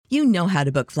You know how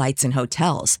to book flights and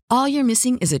hotels. All you're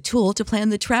missing is a tool to plan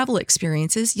the travel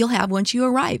experiences you'll have once you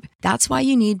arrive. That's why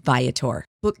you need Viator.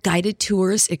 Book guided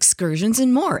tours, excursions,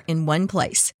 and more in one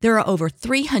place. There are over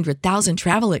 300,000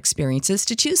 travel experiences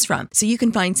to choose from, so you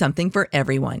can find something for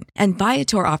everyone. And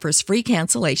Viator offers free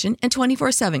cancellation and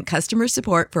 24/7 customer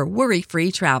support for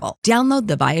worry-free travel. Download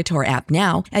the Viator app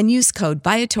now and use code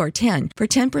Viator10 for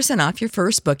 10% off your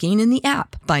first booking in the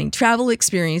app. Find travel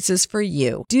experiences for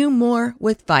you. Do more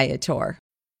with Viator.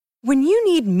 When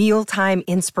you need mealtime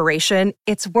inspiration,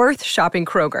 it's worth shopping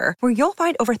Kroger, where you'll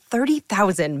find over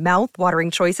 30,000 mouth-watering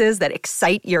choices that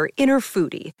excite your inner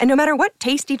foodie. And no matter what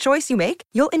tasty choice you make,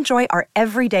 you'll enjoy our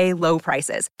everyday low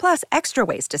prices, plus extra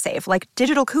ways to save, like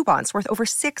digital coupons worth over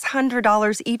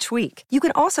 $600 each week. You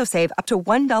can also save up to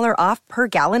 $1 off per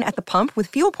gallon at the pump with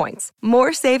fuel points.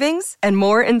 More savings and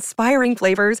more inspiring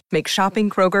flavors make shopping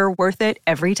Kroger worth it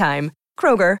every time.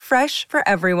 Kroger, fresh for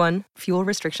everyone. Fuel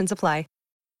restrictions apply.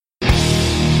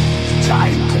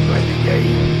 Time to play the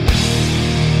game.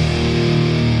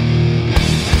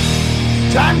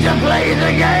 Time to play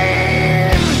the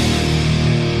game.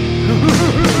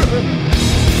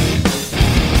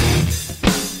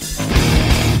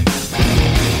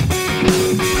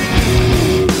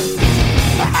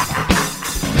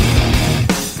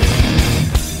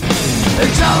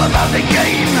 It's all about the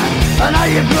game and how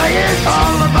you play it.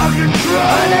 All about control,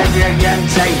 and if you can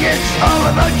take it, all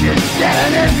about your debt.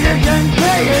 And if you can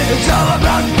pay it, it's all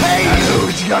about pay. And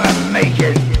who's gonna make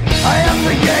it? I am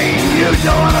the game. You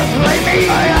don't wanna play me.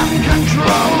 I am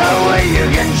control. No way you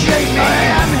can shake me. I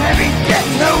am heavy debt.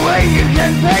 No way you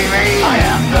can pay me. I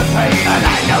am the pain, and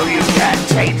I know you can't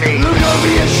take me. Look over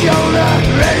your shoulder,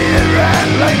 ready to run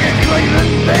like a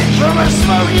Cleveland bitch from a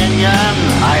smoking gun.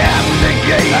 I am the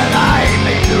game, and I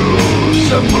make the rules.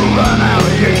 So move on out,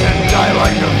 you can die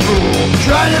like a fool.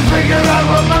 Trying to figure out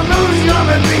what my move's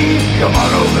gonna be. Come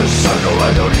on over, sucker,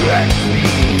 why don't you ask me?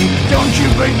 Don't you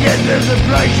forget there's a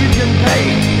price you can pay.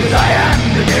 Cause I am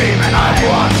the game and I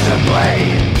want to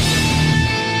play.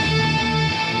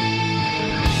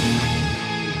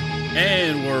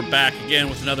 And we're back again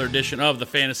with another edition of the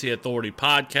Fantasy Authority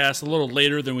podcast. A little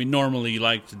later than we normally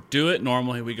like to do it.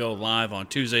 Normally we go live on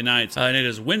Tuesday nights, and it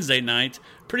is Wednesday night.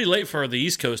 Pretty late for the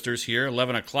East Coasters here,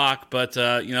 11 o'clock, but,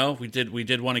 we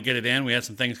did want to get it in. We had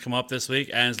some things come up this week,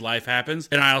 as life happens.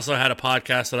 And I also had a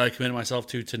podcast that I committed myself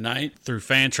to tonight through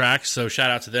Fantrax, so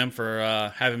shout out to them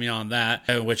for having me on that,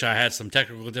 which I had some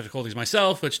technical difficulties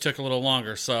myself, which took a little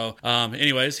longer. So,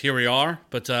 anyways, here we are,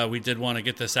 but we did want to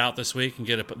get this out this week and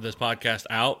get this podcast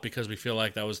out because we feel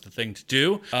like that was the thing to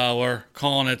do. We're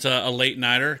calling it a late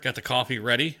nighter, got the coffee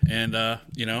ready, and,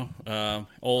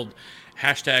 old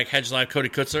hashtag Hedge Life Cody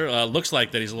Kutzer looks like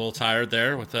that he's a little tired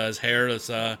there with his hair that's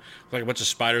like a bunch of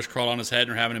spiders crawled on his head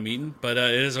and are having a meeting, but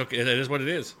it is okay. It is what it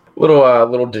is.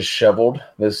 Little disheveled.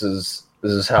 This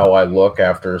is how I look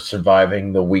after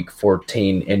surviving the Week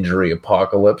 14 injury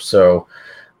apocalypse. So,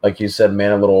 like you said,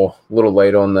 man, a little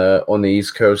late on the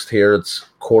East Coast here. It's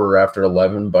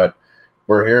 11:15, but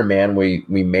we're here, man. We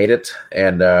made it,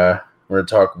 and we're gonna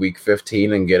talk Week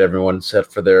 15 and get everyone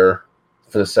set for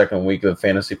the second week of the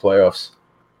fantasy playoffs.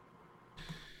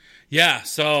 Yeah,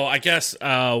 so I guess,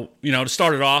 to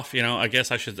start it off, I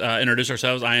guess I should introduce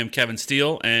ourselves. I am Kevin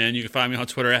Steele, and you can find me on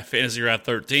Twitter at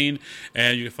FantasyRat13,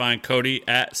 and you can find Cody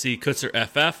at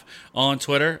CKutzerFF on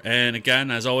Twitter. And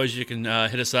again, as always, you can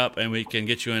hit us up, and we can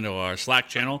get you into our Slack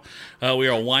channel. We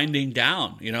are winding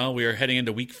down. We are heading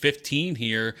into Week 15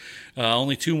 here.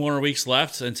 Only 2 more weeks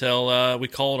left until we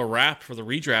call it a wrap for the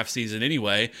redraft season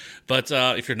anyway. But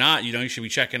if you're not, you should be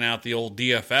checking out the old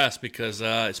DFS because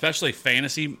especially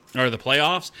fantasy or the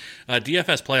playoffs,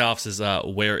 DFS playoffs is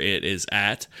where it is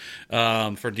at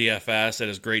for DFS. It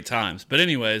is great times. But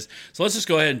anyways, so let's just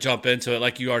go ahead and jump into it.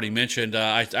 Like you already mentioned,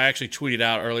 I actually tweeted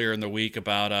out earlier in the week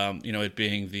about it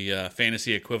being the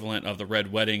fantasy equivalent of the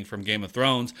Red Wedding from Game of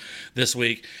Thrones this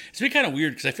week. It's been kind of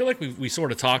weird because I feel like we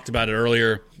sort of talked about it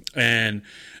earlier. And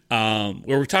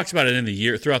where we talked about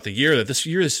it throughout the year, that this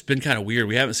year has been kind of weird.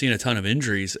 We haven't seen a ton of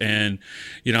injuries, and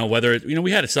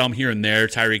we had some here and there.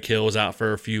 Tyreek Hill was out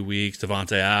for a few weeks.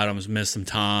 Devontae Adams missed some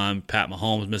time. Pat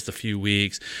Mahomes missed a few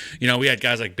weeks. We had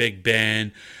guys like Big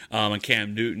Ben and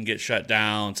Cam Newton get shut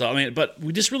down. So but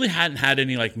we just really hadn't had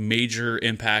any like major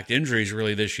impact injuries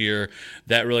really this year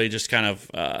that really just kind of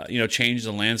changed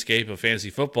the landscape of fantasy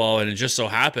football. And it just so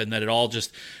happened that it all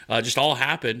just all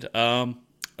happened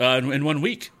in 1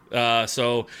 week.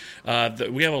 So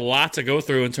we have a lot to go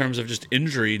through in terms of just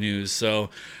injury news. So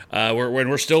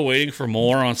we're still waiting for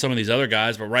more on some of these other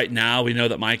guys. But right now we know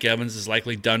that Mike Evans is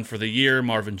likely done for the year.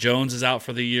 Marvin Jones is out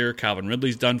for the year. Calvin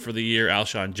Ridley's done for the year.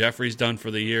 Alshon Jeffrey's done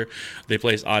for the year. They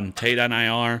placed Auden Tate on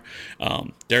IR.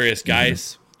 Darius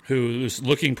Geis, who's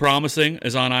looking promising,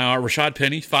 is on IR. Rashad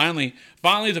Penny, finally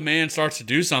the man starts to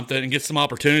do something and gets some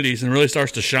opportunities and really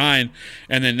starts to shine.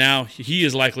 And then now he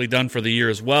is likely done for the year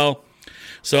as well.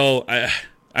 So,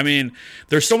 I mean,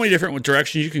 there's so many different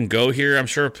directions you can go here. I'm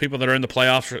sure people that are in the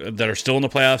playoffs, that are still in the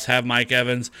playoffs, have Mike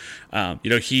Evans.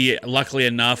 He, luckily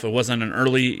enough, it wasn't an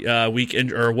early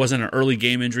wasn't an early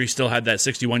game injury. Still had that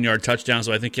 61-yard touchdown,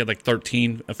 so I think he had like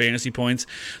 13 fantasy points.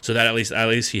 So that at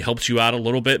least he helps you out a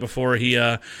little bit before he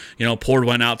poured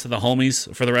one out to the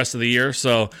homies for the rest of the year.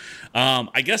 So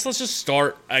I guess let's just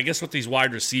start, with these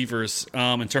wide receivers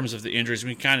in terms of the injuries.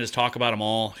 We can kind of just talk about them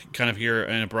all kind of here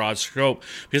in a broad scope,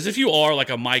 because if you are like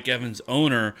a Mike Evans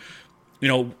owner,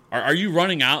 are you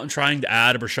running out and trying to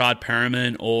add a Brashad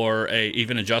Perriman or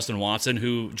even a Justin Watson,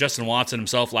 who Justin Watson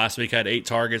himself last week had 8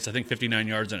 targets, I think 59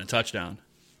 yards and a touchdown?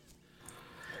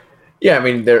 Yeah, I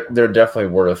mean, they're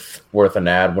definitely worth an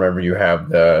ad whenever you have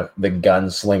the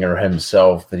gunslinger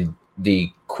himself,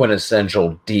 the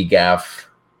quintessential DGAF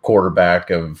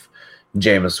quarterback of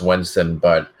Jameis Winston.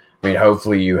 But I mean,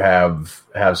 hopefully you have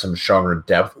some stronger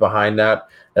depth behind that.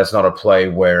 That's not a play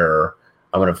where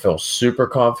I'm going to feel super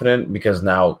confident, because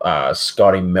now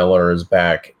Scotty Miller is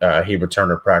back. He returned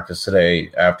to practice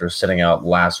today after sitting out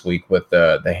last week with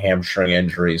the hamstring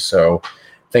injury. So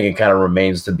I think it kind of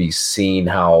remains to be seen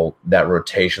how that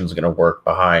rotation is going to work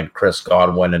behind Chris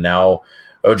Godwin. And now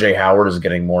OJ Howard is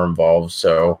getting more involved.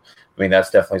 So, I mean,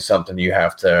 that's definitely something you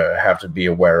have to be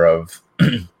aware of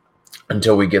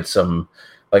until we get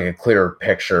a clearer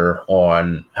picture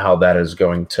on how that is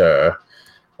going to,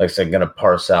 like I said, going to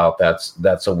parse out.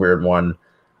 That's a weird one.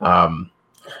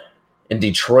 In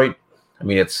Detroit, I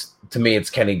mean, it's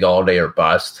Kenny Galladay or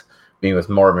bust. I mean, with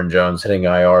Marvin Jones hitting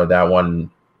IR, that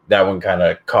one kind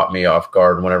of caught me off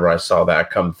guard whenever I saw that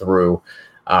come through.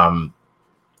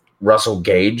 Russell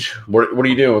Gage, what are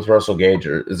you doing with Russell Gage?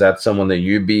 Or is that someone that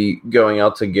you'd be going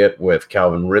out to get with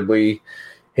Calvin Ridley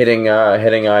hitting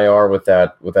IR with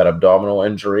that abdominal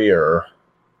injury, or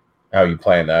how are you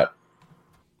playing that?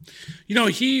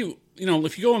 If you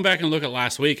go back and look at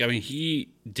last week, I mean, he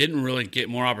didn't really get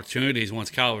more opportunities once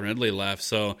Calvin Ridley left.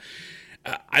 So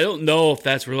I don't know if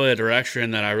that's really a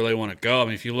direction that I really want to go. I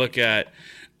mean, if you look at,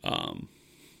 I'm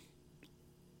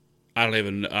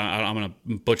going to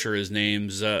butcher his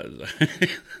names.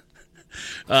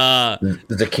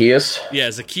 Zacchaeus?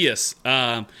 Yeah, Zacchaeus.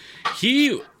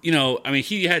 He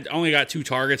had only got 2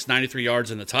 targets, 93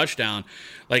 yards, and the touchdown.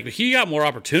 Like, he got more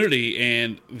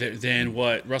opportunity than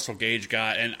what Russell Gage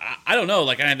got. And I don't know.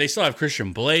 Like, they still have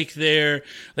Christian Blake there.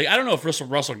 Like, I don't know if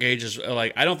Russell Gage is,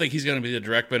 like, I don't think he's going to be the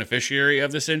direct beneficiary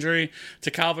of this injury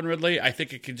to Calvin Ridley. I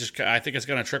think it's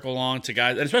going to trickle along to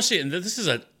guys. And especially, and this is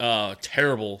a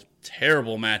terrible,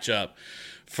 terrible matchup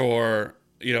for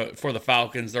the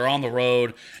Falcons. They're on the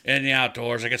road and the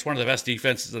outdoors. Like, it's one of the best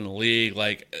defenses in the league.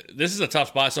 Like, this is a tough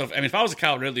spot. So, if I was a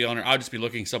Calvin Ridley owner, I'd just be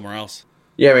looking somewhere else.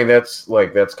 Yeah, I mean, that's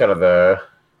kind of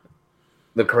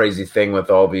the crazy thing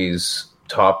with all these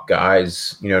top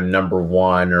guys, number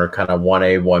one or kind of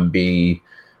 1A, 1B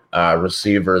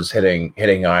receivers hitting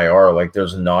IR. Like,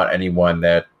 there's not anyone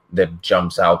that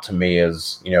jumps out to me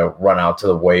as, run out to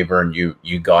the waiver and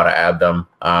you got to add them.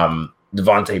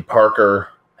 Devontae Parker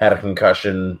had a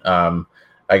concussion.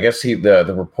 I guess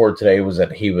the report today was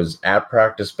that he was at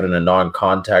practice, but in a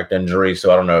non-contact injury.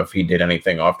 So I don't know if he did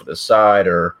anything off to the side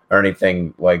or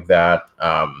anything like that.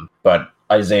 But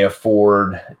Isaiah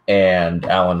Ford and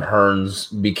Allen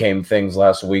Hurns became things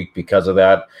last week because of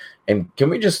that. And can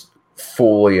we just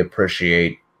fully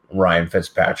appreciate Ryan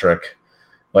Fitzpatrick?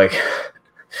 Like,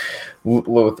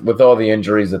 with all the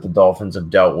injuries that the Dolphins have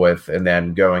dealt with, and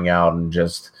then going out and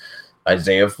just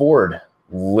Isaiah Ford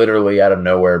literally out of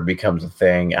nowhere becomes a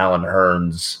thing. Allen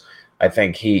Hurns, I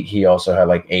think he also had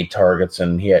like 8 targets,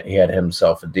 and he had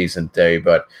himself a decent day.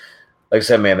 But like I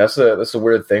said, man, that's a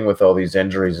weird thing with all these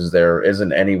injuries, is there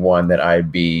isn't anyone that I'd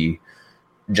be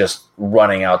just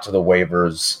running out to the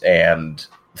waivers and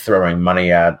throwing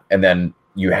money at. And then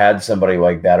you had somebody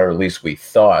like that, or at least we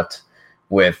thought,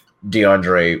 with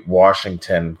DeAndre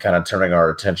Washington kind of turning our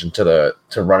attention to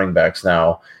running backs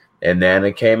now. And then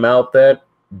it came out that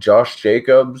Josh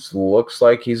Jacobs looks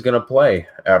like he's going to play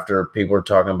after people were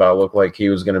talking about look like he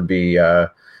was going to be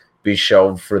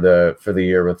shelved for the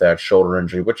year with that shoulder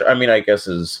injury, which I mean, I guess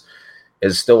is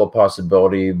still a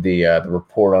possibility. The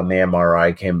report on the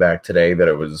MRI came back today that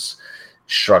it was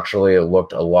structurally it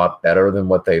looked a lot better than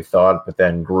what they thought. But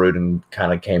then Gruden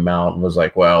kind of came out and was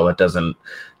like, well, that doesn't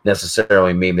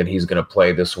necessarily mean that he's going to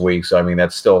play this week. So, I mean,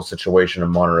 that's still a situation to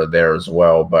monitor there as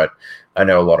well. But I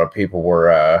know a lot of people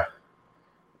were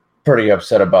pretty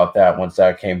upset about that once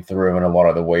that came through, and a lot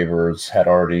of the waivers had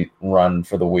already run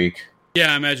for the week.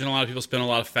 Yeah, I imagine a lot of people spend a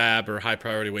lot of fab or high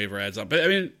priority waiver ads on. But I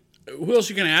mean, who else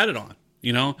are you going to add it on?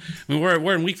 You know, I mean,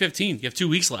 we're in week 15. You have 2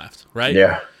 weeks left, right?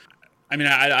 Yeah. I mean,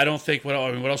 I don't think what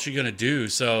else are you going to do?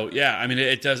 So yeah, I mean,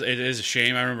 it is a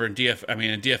shame. I remember in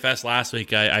DFS last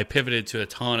week, I pivoted to a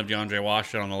ton of DeAndre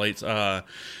Washington on the late,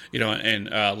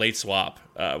 late swap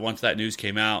once that news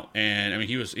came out, and I mean,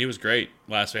 he was great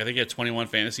last week. I think he had 21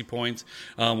 fantasy points.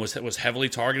 Was heavily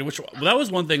targeted, which that was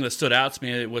one thing that stood out to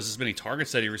me. It was as many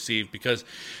targets that he received, because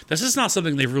this is not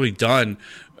something they've really done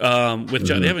with.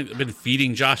 They haven't been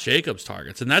feeding Josh Jacobs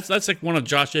targets, and that's like one of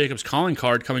Josh Jacobs' calling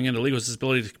card coming into the league was his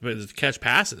ability to catch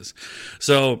passes.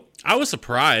 So I was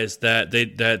surprised that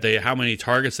they how many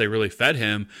targets they really fed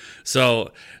him.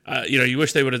 So you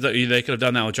wish they could have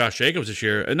done that with Josh Jacobs this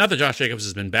year. And not that Josh Jacobs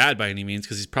has been bad by any means,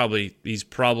 because he's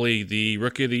probably the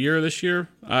rookie of the year this year.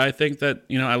 I think that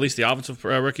at least the offensive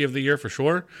rookie of the year for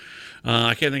sure.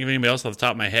 I can't think of anybody else off the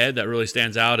top of my head that really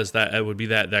stands out as that. It would be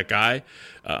that guy.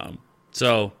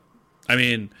 So I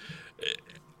mean,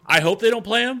 I hope they don't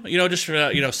play him, just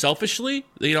selfishly.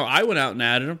 I went out and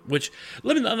added him, which,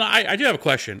 I do have a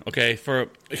question, okay,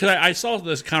 because I saw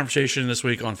this conversation this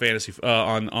week on fantasy,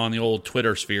 on the old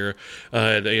Twitter sphere,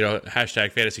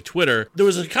 hashtag fantasy Twitter. There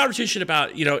was a conversation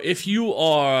about, if you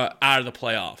are out of the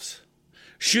playoffs,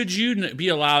 should you be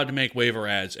allowed to make waiver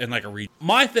ads and like a read?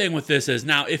 My thing with this is,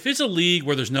 now, if it's a league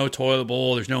where there's no toilet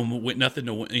bowl, there's nothing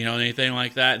to anything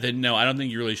like that, then no, I don't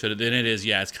think you really should. Then it is,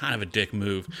 yeah, it's kind of a dick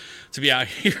move to be out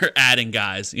here adding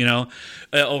guys,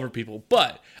 over people.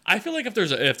 But I feel like if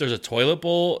there's a toilet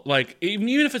bowl, like even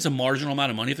if it's a marginal amount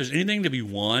of money, if there's anything to be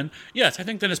won, yes, I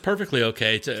think then it's perfectly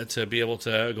okay to be able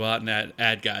to go out and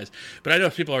add guys. But I know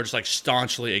people are just like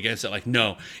staunchly against it. Like,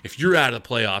 no, if you're out of the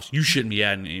playoffs, you shouldn't be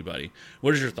adding anybody.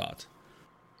 What is your thoughts?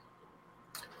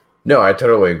 No, I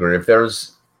totally agree. If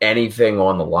there's anything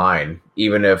on the line,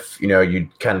 even if, you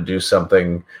kind of do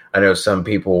something, I know some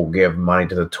people give money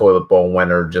to the toilet bowl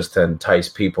winner just to entice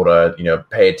people to,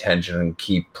 pay attention and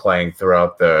keep playing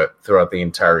throughout the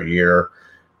entire year.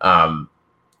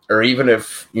 Or even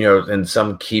if, in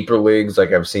some keeper leagues,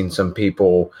 like I've seen some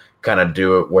people kind of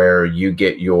do it where you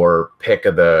get your pick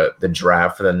of the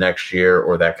draft for the next year,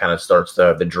 or that kind of starts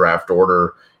the draft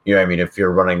order. If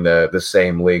you're running the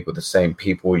same league with the same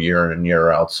people year in and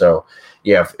year out. So,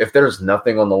 yeah, if there's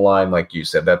nothing on the line, like you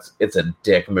said, it's a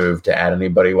dick move to add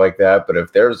anybody like that. But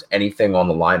if there's anything on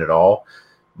the line at all,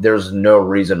 there's no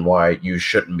reason why you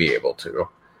shouldn't be able to.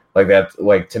 Like that,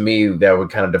 like to me, that would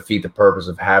kind of defeat the purpose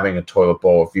of having a toilet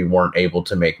bowl if you weren't able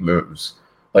to make moves.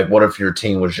 Like, what if your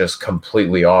team was just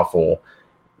completely awful,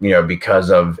 because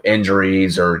of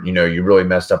injuries, or, you really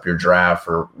messed up your draft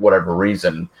for whatever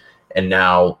reason, and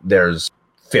now there's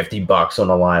 $50 on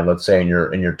the line, let's say in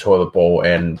your toilet bowl,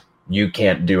 and you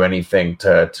can't do anything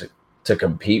to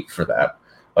compete for that.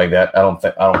 Like that, I don't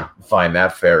find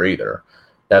that fair either.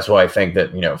 That's why I think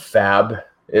that, fab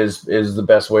is the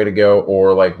best way to go,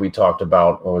 or like we talked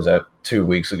about, what was that, 2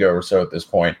 weeks ago or so at this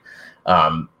point,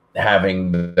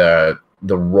 having the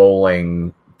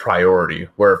rolling priority,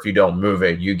 where if you don't move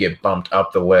it, you get bumped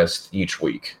up the list each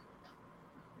week.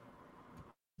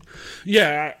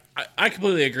 Yeah, I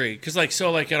completely agree, because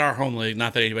in our home league,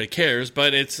 not that anybody cares,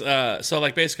 but it's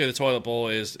basically the toilet bowl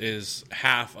is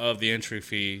half of the entry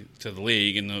fee to the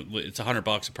league, and it's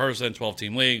 $100 a person,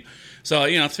 12-team league, so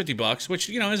it's $50, which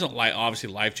isn't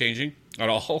obviously life changing at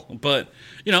all, but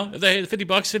if they $50,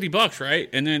 $50, right?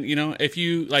 And then if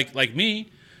you like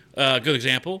me, a good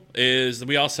example is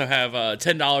we also have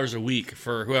 $10 a week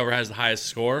for whoever has the highest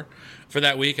score for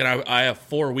that week, and I have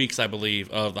 4 weeks, I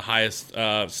believe, of the highest.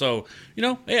 So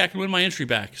hey, I can win my entry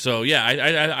back. So yeah,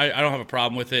 I don't have a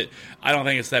problem with it. I don't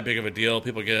think it's that big of a deal.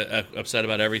 People get upset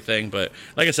about everything, but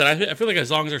like I said, I feel like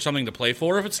as long as there's something to play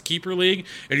for, if it's a keeper league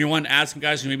and you want to add some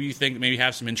guys who maybe you think maybe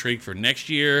have some intrigue for next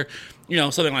year,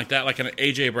 something like that, like an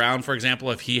AJ Brown, for example,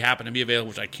 if he happened to be available,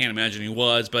 which I can't imagine he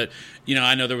was, but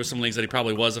I know there was some leagues that he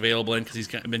probably was available in because he's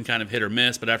been kind of hit or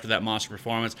miss. But after that monster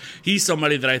performance, he's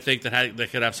somebody that I think that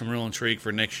could have some real intrigue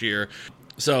for next year.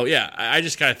 So yeah, I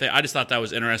just thought that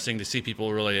was interesting to see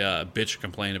people really bitch or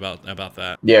complain about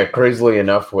that. Yeah, crazily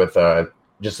enough, with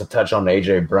just to touch on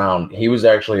AJ Brown, he was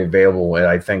actually available, and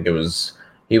I think he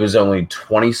was only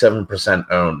 27%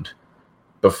 owned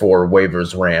before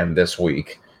waivers ran this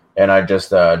week. And I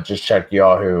just checked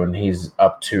Yahoo, and he's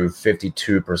up to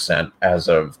 52% as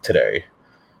of today.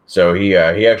 So he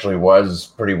actually was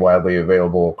pretty widely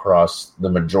available across the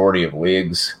majority of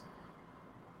leagues.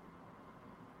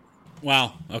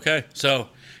 Wow. Okay. So,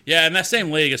 yeah, in that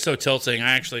same league, it's so tilting.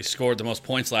 I actually scored the most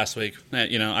points last week.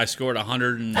 I scored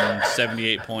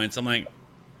 178 points. I'm like,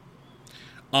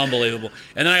 unbelievable.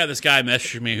 And then I got this guy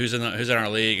messaging me who's in our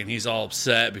league, and he's all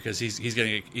upset because he was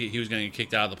going to get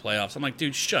kicked out of the playoffs. I'm like,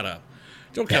 dude, shut up.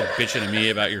 Don't come bitching to me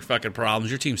about your fucking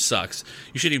problems. Your team sucks.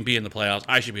 You shouldn't even be in the playoffs.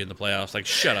 I should be in the playoffs. Like,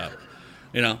 shut up.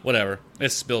 Whatever.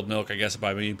 It's spilled milk, I guess,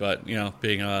 by me, but,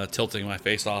 being tilting my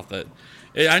face off that.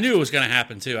 I knew it was going to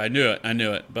happen, too. I knew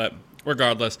it. But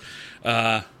regardless.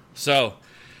 So,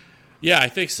 yeah, I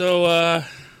think so.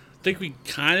 I think we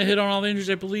kind of hit on all the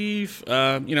injuries, I believe.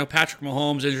 Patrick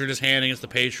Mahomes injured his hand against the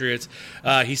Patriots.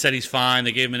 He said he's fine.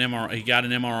 They gave him an MRI. He got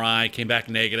an MRI, came back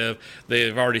negative.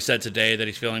 They've already said today that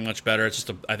he's feeling much better. It's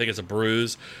just I think it's a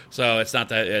bruise, so it's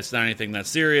not anything that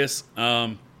serious.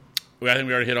 I think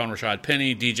we already hit on Rashad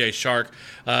Penny. DJ Shark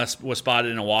was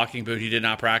spotted in a walking boot. He did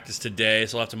not practice today,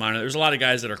 so we'll have to monitor. There's a lot of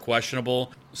guys that are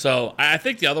questionable. So I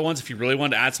think the other ones, if you really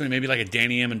wanted to add something, maybe like a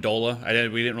Danny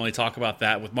Amendola. We didn't really talk about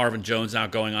that with Marvin Jones now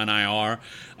going on IR.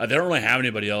 They don't really have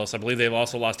anybody else. I believe they've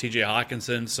also lost TJ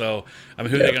Hawkinson. So, who are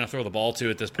they going to throw the ball to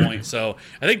at this point? So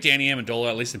I think Danny Amendola,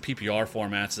 at least in PPR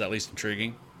formats, is at least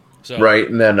intriguing. So right,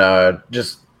 and then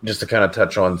just to kind of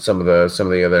touch on some of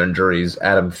the other injuries,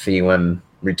 Adam Thielen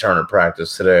return to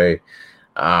practice today.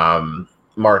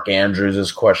 Mark Andrews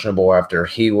is questionable after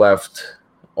he left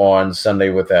on Sunday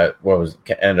with that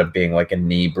ended up being like a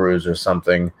knee bruise or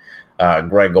something.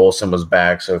 Greg Olsen was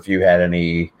back, so if you had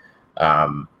any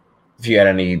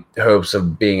hopes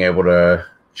of being able to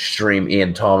stream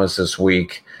Ian Thomas this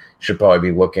week, you should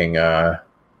probably be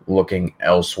looking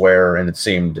elsewhere. And it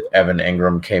seemed Evan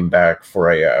Ingram came back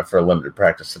for a limited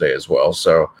practice today as well.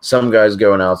 So some guys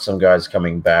going out, some guys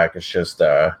coming back. It's just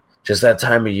that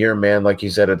time of year, man. Like you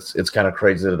said, it's kind of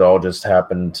crazy that it all just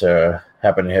happened to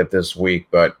hit this week.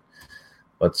 But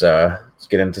let's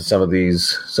get into some of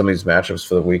these matchups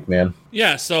for the week, man.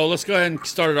 Yeah, so let's go ahead and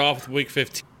start it off with week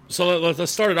 15. So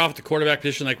let's start it off with the quarterback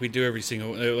position like we do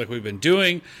like we've been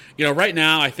doing. Right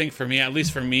now, I think for me, at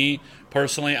least for me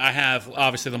personally, I have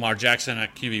obviously Lamar Jackson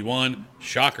at QB1.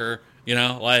 Shocker.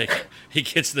 He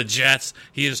gets the Jets.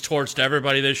 He has torched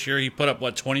everybody this year. He put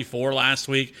up 24 last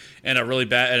week in a really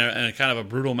bad and a kind of a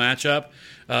brutal matchup,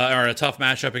 or a tough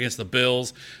matchup against the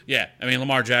Bills. Yeah,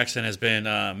 Lamar Jackson has been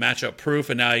matchup proof,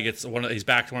 and now he's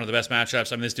back to one of the best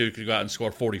matchups. This dude could go out and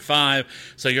score 45,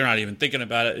 so you're not even thinking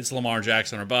about it. It's Lamar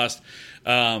Jackson or bust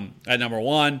at number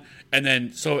one, and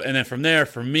then from there,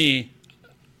 for me,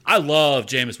 I love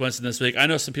Jameis Winston this week. I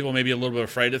know some people may be a little bit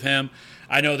afraid of him.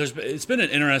 I know it's been an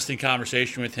interesting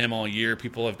conversation with him all year.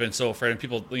 People have been so afraid, and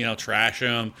people trash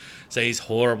him, say he's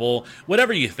horrible.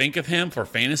 Whatever you think of him for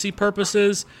fantasy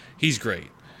purposes, he's great.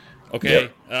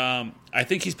 Okay, yep. I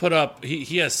think he's put up.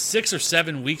 He has 6 or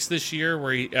 7 weeks this year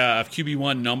where of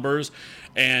QB1 numbers,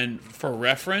 and for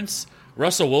reference,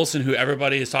 Russell Wilson, who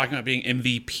everybody is talking about being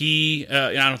MVP,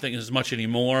 I don't think as much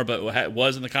anymore, but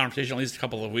was in the conversation at least a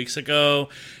couple of weeks ago,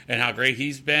 and how great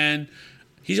he's been.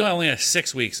 He's only had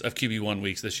 6 weeks of QB1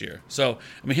 weeks this year. So,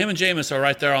 him and Jameis are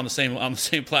right there on the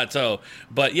same plateau.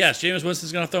 But yes, Jameis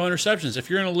Winston's going to throw interceptions. If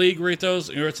you're in a league where it's a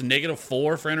 -4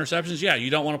 for interceptions, yeah, you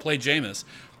don't want to play Jameis.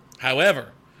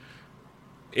 However,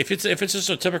 if it's just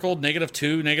a typical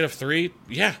 -2, -3,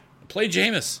 yeah, play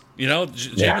Jameis.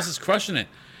 Jameis is crushing it.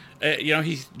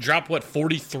 He dropped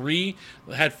 43,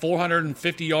 had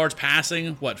 450 yards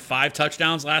passing, 5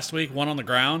 touchdowns last week, 1 on the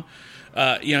ground.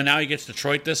 Now he gets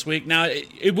Detroit this week. Now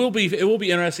it will be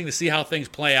interesting to see how things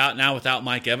play out now without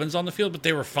Mike Evans on the field, but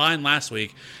they were fine last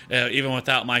week, even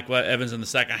without Mike Evans in the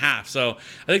second half. So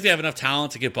I think they have enough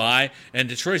talent to get by, and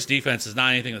Detroit's defense is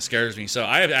not anything that scares me. So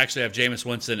I actually have Jameis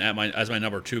Winston as my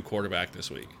number 2 quarterback this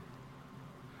week.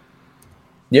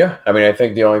 Yeah, I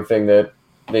think the only thing that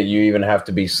you even have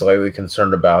to be slightly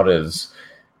concerned about is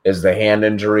the hand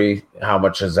injury. How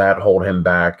much does that hold him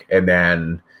back? And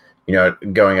then,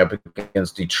 going up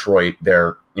against Detroit,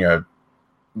 they're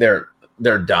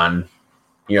done.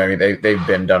 They've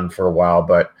been done for a while.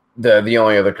 But the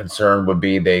only other concern would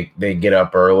be they get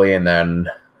up early, and then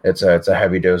it's a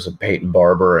heavy dose of Peyton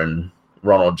Barber and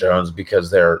Ronald Jones,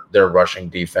 because their rushing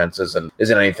defenses and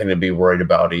isn't anything to be worried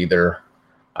about either.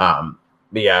 But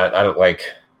yeah, I don't like.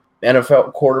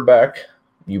 NFL quarterback,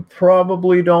 you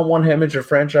probably don't want him as your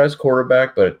franchise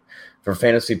quarterback, but for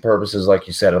fantasy purposes, like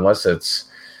you said, unless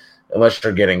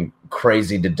you're getting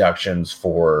crazy deductions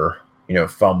for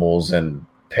fumbles and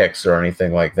picks or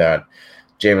anything like that,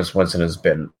 Jameis Winston has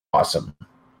been awesome.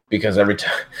 because every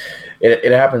time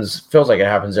it happens, feels like it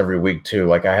happens every week too.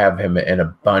 Like I have him in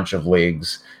a bunch of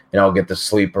leagues, and I'll get the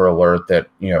sleeper alert that,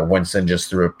 Winston just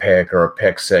threw a pick or a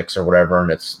pick six or whatever, and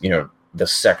it's, the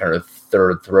second or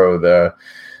third throw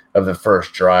of the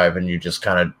first drive, and you just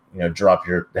kind of, drop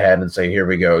your head and say, here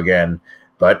we go again.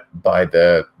 But by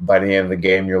the end of the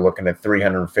game, you're looking at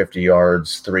 350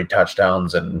 yards, 3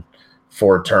 touchdowns, and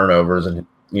 4 turnovers, and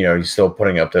he's still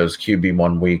putting up those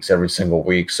QB1 weeks every single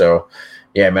week. So,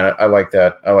 yeah, man, I like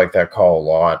that. I like that call a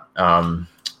lot.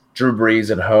 Drew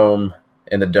Brees at home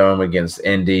in the Dome against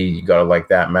Indy, you got to like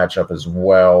that matchup as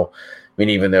well. I mean,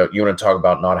 even though you want to talk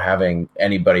about not having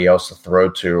anybody else to throw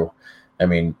to, I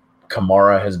mean,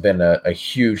 Kamara has been a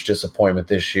huge disappointment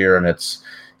this year, and it's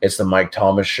the Mike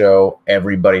Thomas show.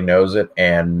 Everybody knows it,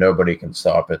 and nobody can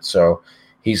stop it. So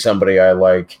he's somebody I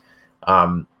like.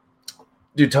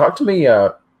 Dude, talk to me.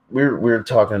 We were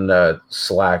talking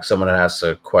Slack. Someone asked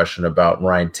a question about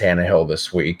Ryan Tannehill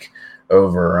this week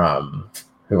over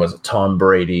who was it, Tom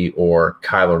Brady or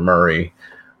Kyler Murray.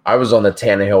 I was on the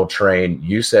Tannehill train.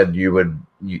 You said you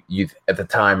at the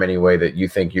time anyway that you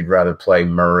think you'd rather play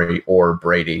Murray or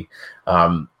Brady.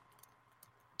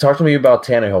 Talk to me about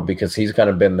Tannehill, because he's kind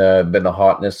of been the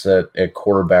hotness at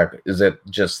quarterback. Is it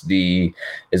the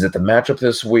matchup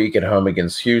this week at home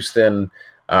against Houston?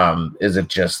 Is it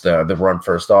just the run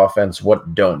first offense?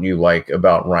 What don't you like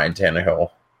about Ryan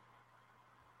Tannehill?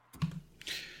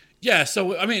 Yeah,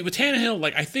 so I mean, with Tannehill,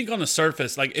 like I think on the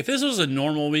surface, like if this was a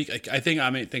normal week, I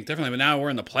may think differently. But now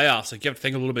we're in the playoffs, like you have to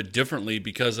think a little bit differently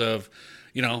because of,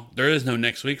 there is no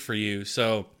next week for you.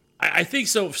 So I think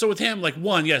so. So with him, like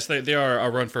one, yes, they are a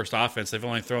run first offense. They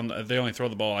only throw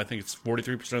the ball. I think it's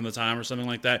 43% of the time or something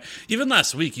like that. Even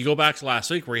last week, you go back to last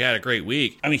week where he had a great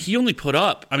week. I mean, he only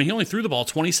threw the ball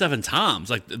 27 times.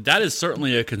 Like that is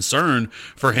certainly a concern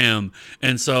for him.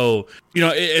 And so,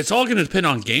 it's all going to depend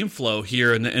on game flow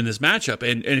here in this matchup.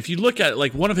 And if you look at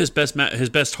like one of his best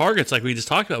targets, like we just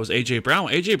talked about, was AJ Brown.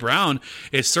 AJ Brown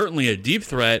is certainly a deep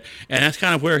threat, and that's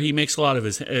kind of where he makes a lot of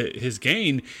his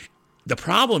gain. The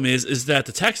problem is that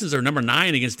the Texans are number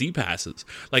 9 against deep passes.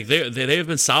 Like they have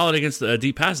been solid against the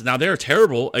deep passes. Now they're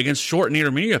terrible against short and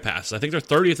intermediate passes. I think they're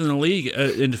 30th in the league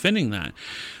in defending that.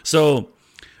 So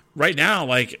right now,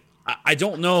 like I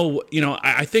don't know.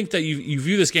 I think that you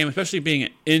view this game, especially being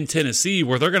in Tennessee,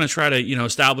 where they're going to try to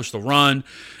establish the run,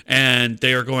 and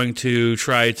they are going to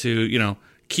try to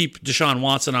keep Deshaun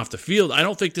Watson off the field. I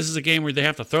don't think this is a game where they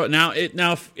have to throw it. Now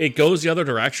if it goes the other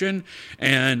direction,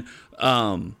 and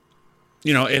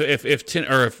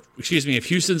if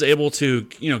Houston's able to,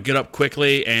 get up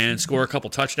quickly and score a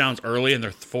couple touchdowns early, and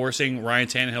they're forcing Ryan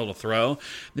Tannehill to throw,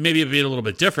 then maybe it'd be a little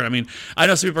bit different. I mean, I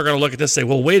know some people are going to look at this and say,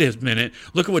 well, wait a minute,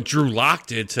 look at what Drew Lock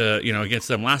did to, against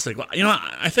them last week.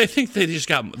 I think they just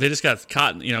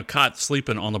got caught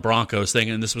sleeping on the Broncos,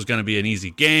 thinking this was going to be an easy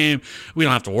game. We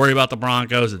don't have to worry about the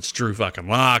Broncos. It's Drew fucking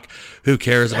Lock. Who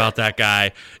cares about that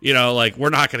guy? We're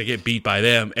not going to get beat by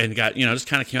them, and got, just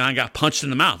kind of came out and got punched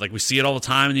in the mouth. Like we see it all the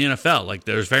time in the NFL. Like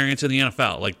there's variance in the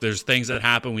NFL. Like there's things that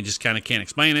happen, we just kind of can't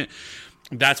explain it.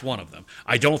 That's one of them.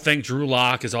 I don't think Drew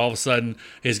Lock is all of a sudden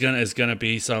is gonna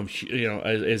be some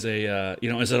is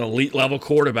an elite level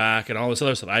quarterback and all this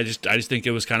other stuff. I just think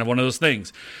it was kind of one of those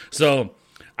things. So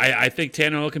I think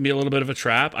Tannehill can be a little bit of a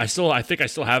trap. I think I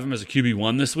still have him as a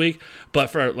QB1 this week,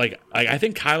 but for I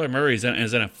think Kyler Murray is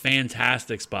in a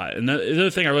fantastic spot. And the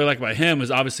other thing I really like about him is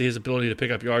obviously his ability to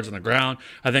pick up yards on the ground.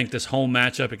 I think this home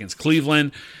matchup against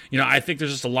Cleveland, I think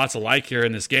there's just lots of like here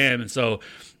in this game, and so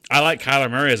I like Kyler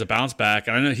Murray as a bounce back,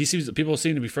 and I know people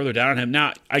seem to be further down on him.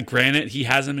 Now, granted, he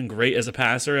hasn't been great as a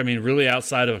passer. I mean, really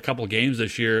outside of a couple games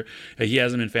this year, he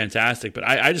hasn't been fantastic. But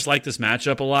I just like this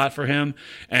matchup a lot for him,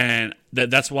 and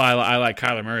that's why I like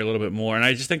Kyler Murray a little bit more. And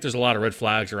I just think there's a lot of red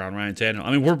flags around Ryan Tannehill.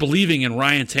 I mean, we're believing in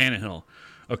Ryan Tannehill.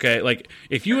 Okay, like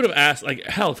if you would have asked, like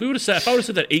hell, if I would have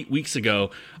said that 8 weeks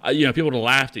ago, people would have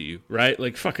laughed at you, right?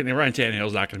 Like fucking Ryan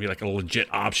Tannehill's not going to be like a legit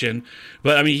option,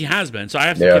 but I mean he has been, so I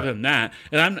have to give him that.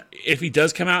 And if he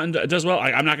does come out and does well,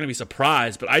 I'm not going to be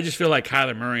surprised. But I just feel like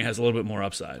Kyler Murray has a little bit more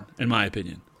upside, in my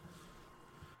opinion.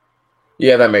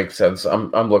 Yeah, that makes sense.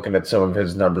 I'm looking at some of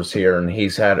his numbers here, and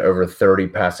he's had over 30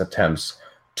 pass attempts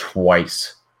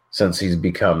twice since he's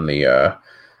become the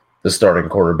starting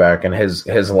quarterback. And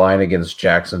his line against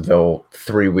Jacksonville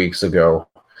 3 weeks ago,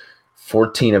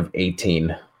 14 of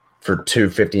 18 for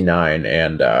 259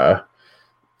 and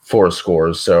 4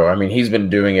 scores. So, I mean, he's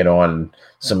been doing it on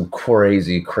some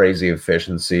crazy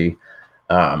efficiency.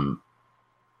 I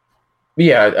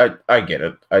get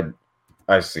it.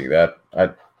 I see that.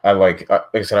 I like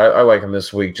I said, I like him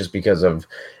this week just because of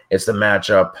it's the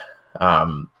matchup.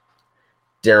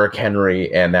 Derrick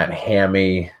Henry and that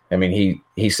hammy I mean,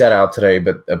 he set out today,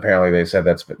 but apparently they said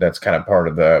that's kind of part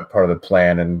of the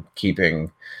plan and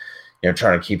keeping,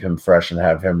 trying to keep him fresh and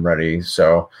have him ready.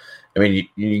 So, I mean,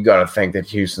 you got to think that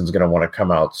Houston's going to want to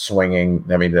come out swinging.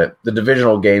 I mean, the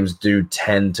divisional games do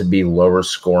tend to be lower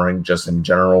scoring just in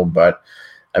general, but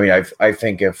I mean, I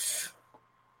think if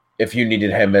you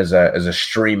needed him as a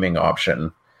streaming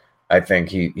option, I think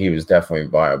he was definitely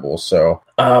viable. So,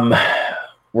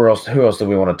 who else do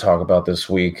we want to talk about this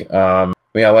week? I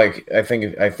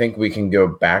think we can go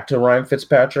back to Ryan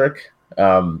Fitzpatrick.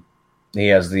 He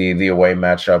has the away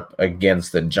matchup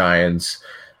against the Giants.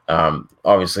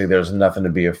 Obviously, there's nothing to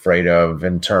be afraid of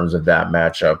in terms of that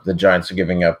matchup. The Giants are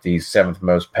giving up the 7th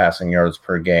most passing yards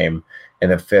per game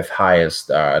and the 5th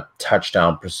highest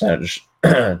touchdown percentage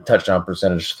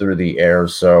through the air.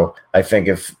 So I think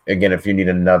if you need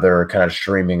another kind of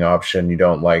streaming option, you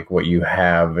don't like what you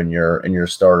have in your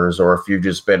starters, or if you've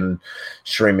just been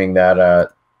streaming the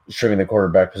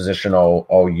quarterback position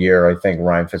all year, I think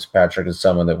Ryan Fitzpatrick is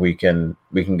someone that we can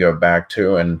go back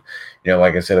to. And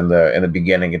like I said in the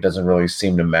beginning, it doesn't really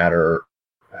seem to matter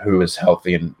who is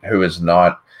healthy and who is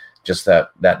not. Just that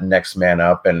next man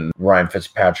up, and Ryan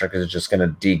Fitzpatrick is just going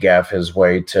to degaff his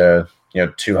way to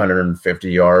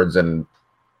 250 yards and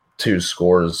 2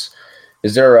 scores.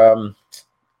 Is there on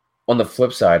the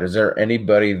flip side, is there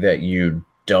anybody that you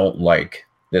don't like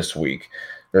this week?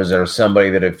 Or is there somebody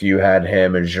that if you had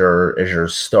him as your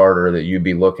starter that you'd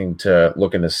be looking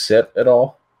to sit at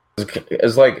all?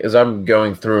 As I'm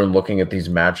going through and looking at these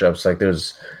matchups, like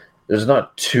there's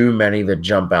not too many that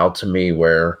jump out to me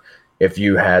where if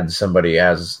you had somebody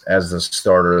as the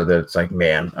starter that's like,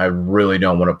 man, I really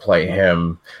don't want to play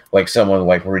him, like someone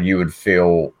like where you would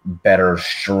feel better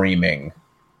streaming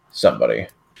somebody.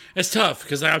 It's tough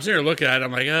because I'm sitting here looking at it.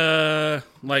 I'm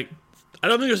like I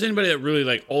don't think there's anybody that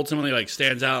really ultimately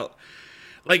stands out.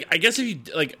 I guess if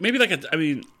you maybe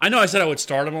I know I said I would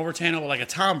start him over Tannehill, but a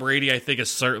Tom Brady I think is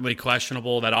certainly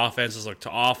questionable. That offense has looked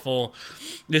awful.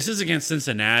 This is against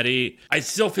Cincinnati. I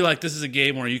still feel like this is a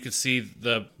game where you could see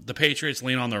the Patriots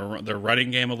lean on their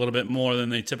running game a little bit more than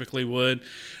they typically would.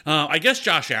 I guess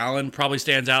Josh Allen probably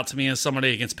stands out to me as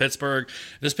somebody against Pittsburgh.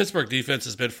 This Pittsburgh defense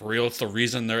has been for real. It's the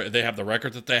reason they have the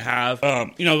record that they have.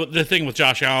 The thing with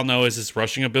Josh Allen though is his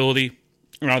rushing ability.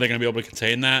 Are they going to be able to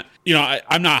contain that?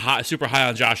 I'm not super high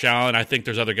on Josh Allen. I think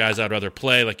there's other guys I'd rather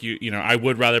play. I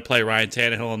would rather play Ryan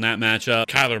Tannehill in that matchup.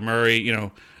 Kyler Murray,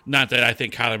 not that I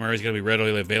think Kyler Murray is going to be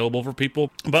readily available for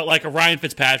people, but a Ryan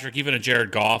Fitzpatrick, even a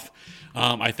Jared Goff,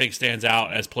 I think stands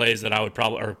out as plays that I would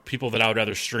or people that I would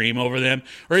rather stream over them,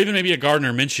 or even maybe a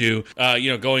Gardner Minshew,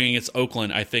 going against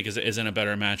Oakland, I think is in a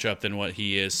better matchup than what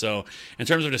he is. So in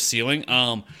terms of the ceiling,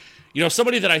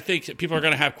 somebody that I think people are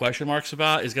going to have question marks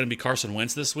about is going to be Carson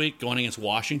Wentz this week going against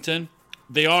Washington.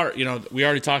 They are, we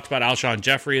already talked about Alshon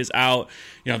Jeffrey is out.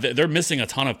 They're missing a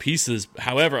ton of pieces.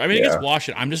 However, against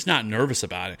Washington, I'm just not nervous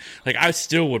about it. I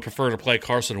still would prefer to play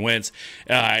Carson Wentz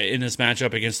in this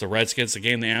matchup against the Redskins, a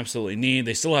game they absolutely need.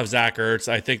 They still have Zach Ertz.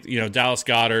 I think, Dallas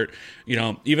Goedert,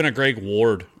 even a Greg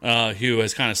Ward who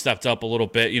has kind of stepped up a little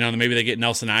bit. Maybe they get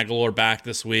Nelson Aguilar back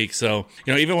this week. So,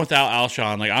 even without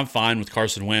Alshon, I'm fine with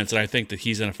Carson Wentz, and I think that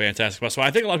he's in a fantastic spot. So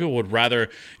I think a lot of people would rather,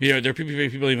 there are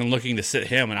people even looking to sit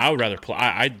him, and I would rather play.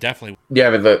 I definitely.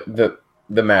 Yeah, but the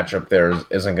matchup there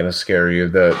isn't going to scare you.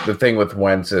 The thing with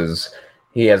Wentz is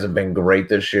he hasn't been great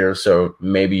this year, so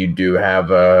maybe you do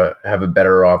have a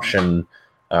better option.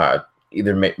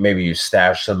 Either maybe you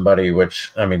stash somebody,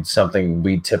 which something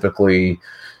we typically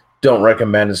don't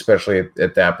recommend, especially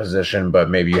at that position.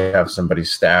 But maybe you have somebody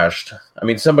stashed.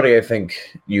 Somebody I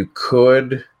think you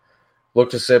could look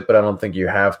to sit, but I don't think you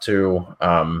have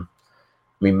to.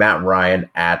 Matt Ryan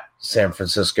at San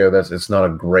Francisco, it's not a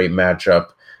great matchup,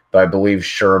 but I believe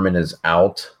Sherman is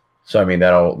out. So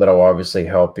that'll obviously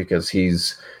help because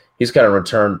he's kind of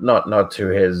returned not to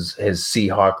his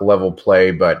Seahawk level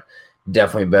play, but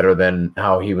definitely better than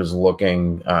how he was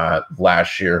looking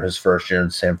last year, his first year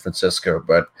in San Francisco.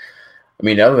 But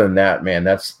other than that, man,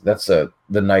 that's the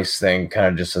nice thing, kind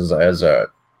of just as a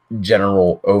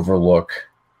general overlook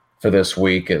for this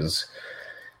week is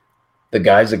the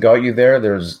guys that got you there.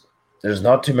 There's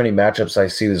not too many matchups I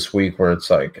see this week where it's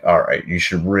like, all right, you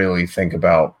should really think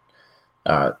about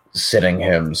sitting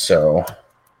him. So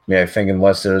I think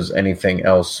unless there's anything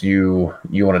else you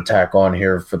want to tack on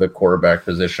here for the quarterback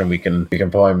position, we can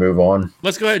probably move on.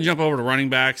 Let's go ahead and jump over to running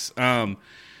backs.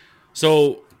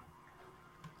 So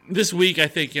this week, I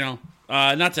think,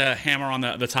 not to hammer on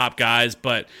the top guys,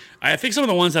 but I think some of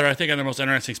the ones that are, I think, are the most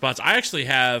interesting spots. I actually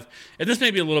have, and this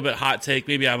may be a little bit hot take,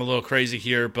 maybe I'm a little crazy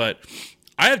here, but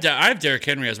I have Derrick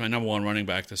Henry as my number one running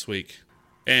back this week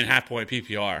in half-point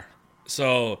PPR.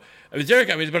 So, Derek,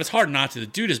 but it's hard not to. The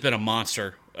dude has been a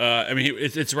monster.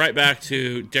 It's right back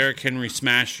to Derrick Henry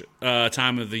smash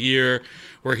time of the year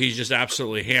where he's just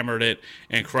absolutely hammered it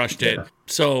and crushed it.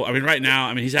 So, right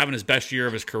now, he's having his best year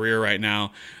of his career right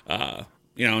now.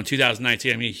 In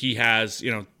 2019, he has,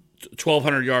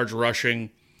 1,200 yards rushing,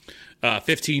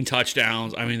 15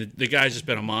 touchdowns. The guy's just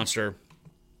been a monster.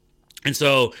 And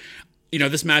so,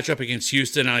 this matchup against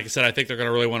Houston, like I said, I think they're going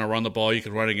to really want to run the ball. You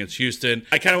can run against Houston.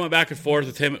 I kind of went back and forth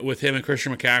with him and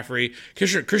Christian McCaffrey.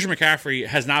 Christian McCaffrey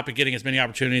has not been getting as many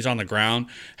opportunities on the ground.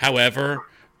 However,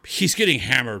 he's getting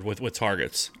hammered with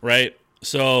targets, right?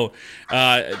 So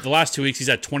the last 2 weeks, he's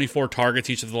had 24 targets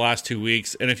each of the last 2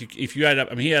 weeks. And if you add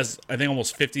up, he has, I think,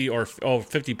 almost 50 or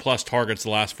 50 plus targets the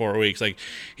last 4 weeks. Like,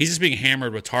 he's just being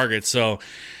hammered with targets. So,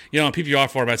 in PPR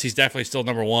formats, he's definitely still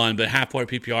number one. But half-point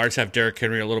PPRs have Derrick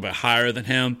Henry a little bit higher than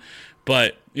him.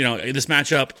 But, this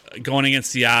matchup going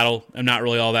against Seattle, I'm not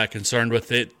really all that concerned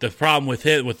with it. The problem with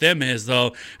them is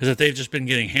that they've just been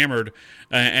getting hammered.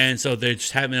 And so they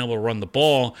just haven't been able to run the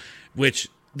ball, which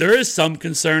there is some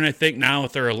concern, I think, now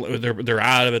if they're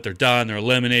out of it, they're done, they're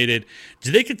eliminated.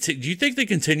 Do you think they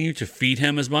continue to feed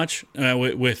him as much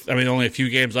with only a few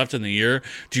games left in the year?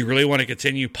 Do you really want to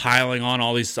continue piling on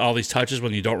all these touches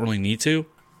when you don't really need to?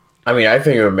 I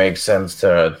think it would make sense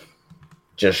to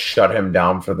just shut him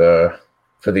down for the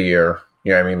year.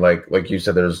 Like you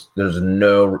said, there's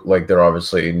no, they're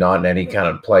obviously not in any kind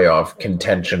of playoff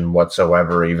contention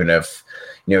whatsoever, even if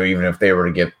they were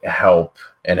to get help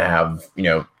and have,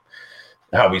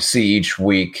 how we see each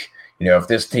week, if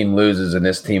this team loses and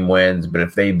this team wins, but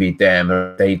if they beat them,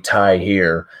 or they tie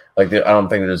here, I don't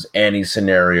think there's any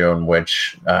scenario in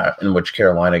which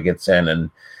Carolina gets in. And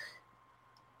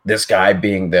this guy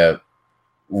being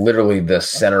literally the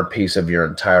centerpiece of your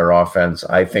entire offense,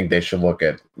 I think they should look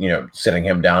at, sitting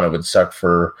him down. It would suck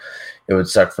for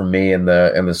me in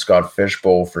the Scott Fish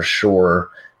Bowl for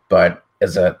sure. But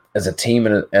as a team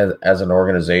and as an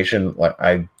organization,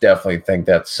 I definitely think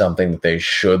that's something that they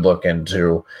should look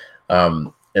into.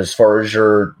 As far as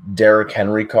your Derrick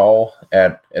Henry call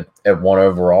at 1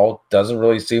 overall, doesn't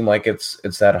really seem like it's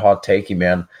that hot takey,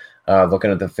 man.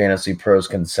 Looking at the Fantasy Pros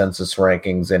consensus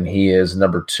rankings, and he is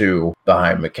number 2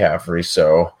 behind McCaffrey.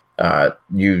 So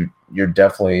you're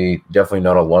definitely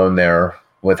not alone there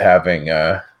with having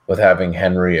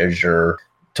Henry as your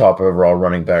top overall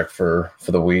running back for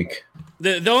the week.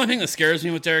 The only thing that scares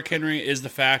me with Derrick Henry is the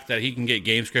fact that he can get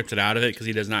game scripted out of it because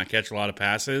he does not catch a lot of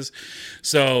passes.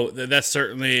 So that's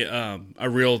certainly a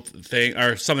real thing,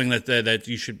 or something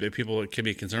that people can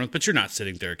be concerned with. But you're not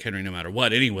sitting Derrick Henry no matter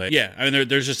what anyway. Yeah,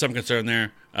 there's just some concern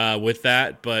there with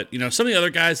that. But some of the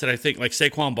other guys that I think, like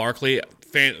Saquon Barkley,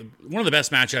 one of the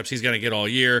best matchups he's going to get all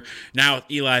year. Now with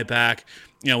Eli back,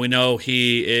 we know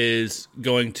he is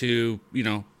going to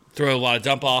throw a lot of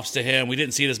dump offs to him. We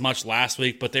didn't see it as much last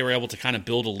week, but they were able to kind of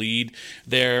build a lead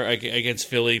there against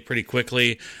Philly pretty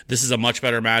quickly. This is a much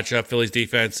better matchup. Philly's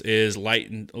defense is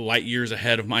light years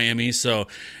ahead of Miami, so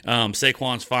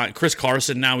Saquon's fine. Chris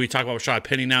Carson, now we talk about Rashad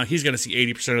Penny now, he's going to see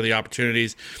 80% of the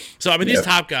opportunities. So, these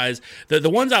top guys, the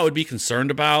ones I would be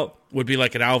concerned about would be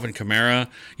like an Alvin Kamara,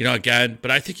 again.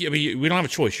 But I think we don't have a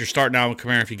choice. You're starting Alvin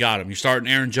Kamara if you got him. You're starting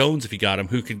Aaron Jones if you got him.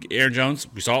 Aaron Jones,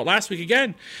 we saw it last week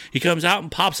again. He comes out and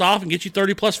pops off and gets you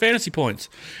 30 plus fantasy points.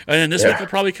 And then this week he'll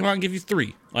probably come out and give you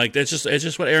 3. It's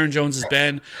just what Aaron Jones has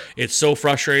been. It's so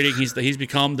frustrating. He's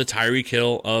become the Tyreek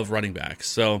Hill of running backs.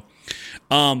 So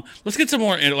let's get some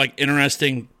more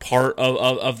interesting part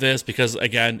of this, because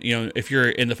again, if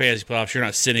you're in the fantasy playoffs, you're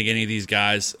not sitting any of these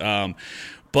guys.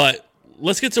 But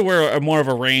let's get to where more of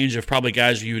a range of probably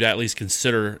guys you'd at least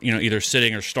consider, either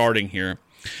sitting or starting here.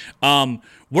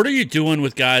 What are you doing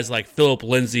with guys like Phillip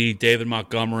Lindsay, David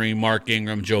Montgomery, Mark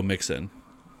Ingram, Joe Mixon?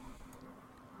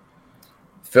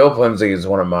 Phillip Lindsay is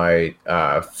one of my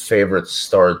favorite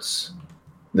starts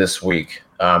this week,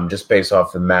 just based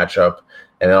off the matchup,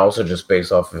 and then also just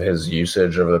based off of his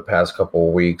usage over the past couple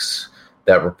of weeks.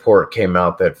 That report came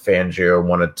out that Fangio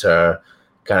wanted to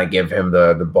kind of give him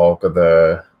the bulk of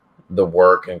the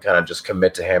work and kind of just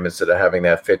commit to him instead of having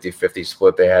that 50-50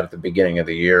 split they had at the beginning of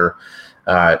the year.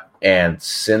 And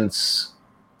since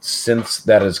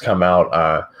that has come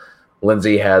out,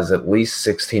 Lindsay has at least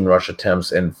 16 rush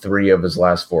attempts in 3 of his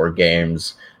last 4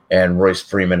 games, and Royce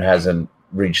Freeman hasn't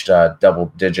reached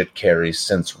double-digit carries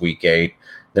since Week 8.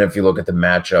 Then if you look at the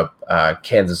matchup,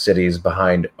 Kansas City is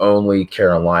behind only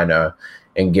Carolina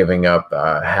in giving up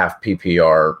half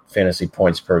PPR fantasy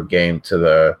points per game to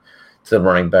the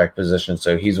running back position.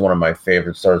 So he's one of my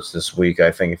favorite starts this week.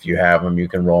 I think if you have him, you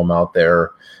can roll him out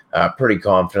there pretty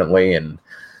confidently. And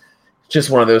just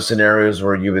one of those scenarios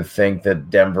where you would think that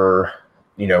Denver,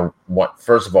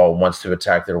 first of all, wants to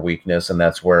attack their weakness, and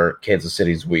that's where Kansas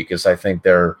City's weakest. I think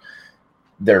their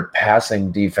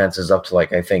passing defense is up to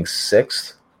I think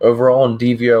 6th overall in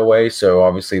DVOA. So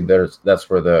obviously that's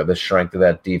where the strength of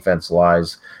that defense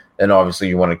lies. And obviously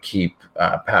you want to keep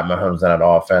Pat Mahomes and that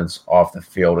offense off the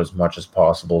field as much as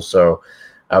possible. So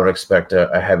I would expect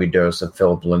a heavy dose of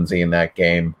Philip Lindsay in that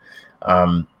game.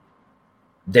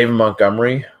 David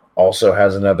Montgomery also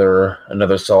has another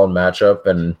solid matchup,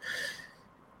 and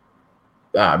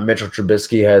Mitchell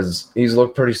Trubisky he's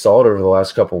looked pretty solid over the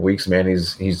last couple of weeks, man.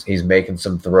 He's making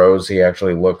some throws. He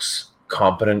actually looks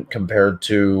competent compared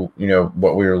to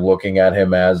what we were looking at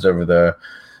him as over the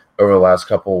last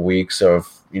couple of weeks. So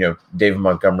if David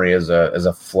Montgomery is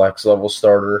a flex level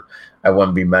starter, I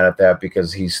wouldn't be mad at that,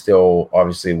 because he's still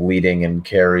obviously leading in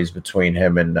carries between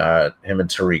him and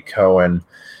Tariq Cohen.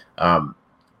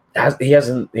 He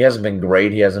hasn't been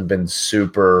great. He hasn't been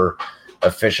super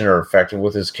efficient or effective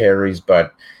with his carries,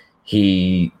 but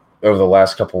he, over the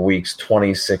last couple of weeks,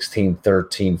 20, 16,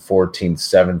 13, 14,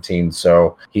 17.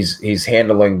 So he's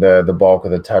handling the bulk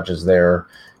of the touches there.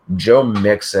 Joe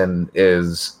Mixon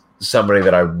is somebody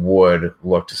that I would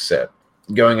look to sit.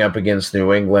 Going up against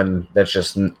New England,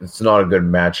 it's not a good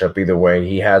matchup either way.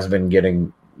 He has been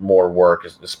getting more work,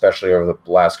 especially over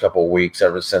the last couple of weeks,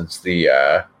 ever since the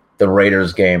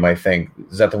Raiders game, I think.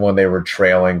 Is that the one they were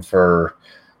trailing for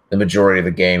the majority of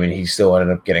the game, and he still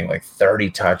ended up getting 30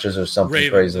 touches or something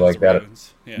crazy like that?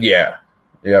 Ravens. Yeah.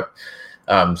 Yep.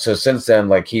 So since then,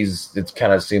 it's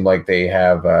kind of seemed like they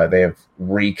have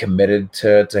recommitted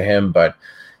to him, but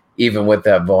even with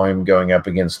that volume going up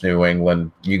against New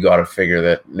England, you got to figure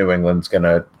that New England's going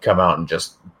to come out and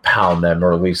just pound them,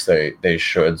 or at least they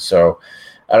should. So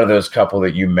out of those couple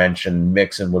that you mentioned,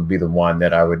 Mixon would be the one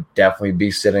that I would definitely be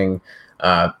sitting.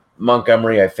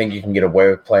 Montgomery, I think you can get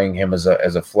away with playing him as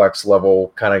a flex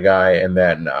level kind of guy, and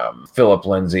then Philip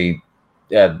Lindsay,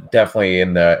 definitely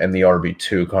in the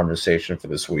RB2 conversation for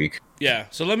this week. Yeah,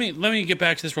 so let me get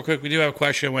back to this real quick. We do have a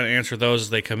question. I want to answer those as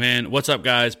they come in. What's up,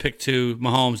 guys? Pick 2: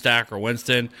 Mahomes, Dak, or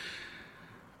Winston.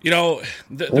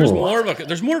 There's more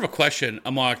of a question,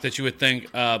 Amok, that you would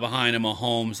think behind a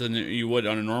Mahomes than you would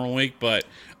on a normal week. But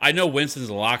I know Winston's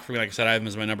a lock for me. Like I said, I have him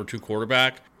as my number 2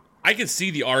 quarterback. I can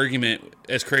see the argument,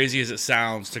 as crazy as it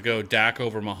sounds, to go Dak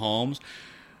over Mahomes,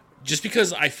 just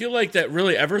because I feel like that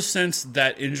really ever since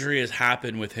that injury has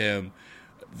happened with him,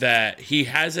 that we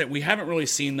haven't really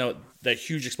seen that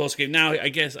huge explosive game. Now, I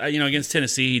guess, against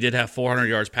Tennessee, he did have 400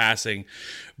 yards passing,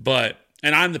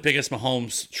 and I'm the biggest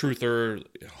Mahomes truther,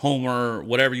 homer,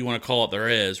 whatever you want to call it there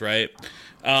is, right?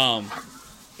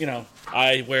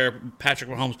 I wear Patrick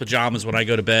Mahomes pajamas when I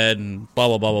go to bed and blah,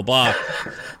 blah, blah, blah, blah.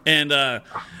 And,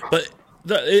 but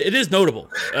it is notable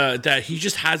that he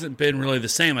just hasn't been really the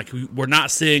same. We're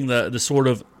not seeing the sort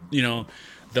of,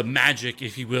 the magic,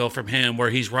 if you will, from him, where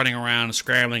he's running around and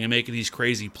scrambling and making these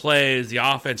crazy plays. The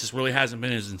offense just really hasn't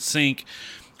been as in sync.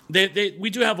 We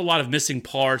do have a lot of missing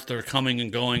parts that are coming and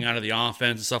going out of the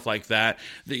offense and stuff like that.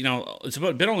 It's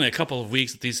been only a couple of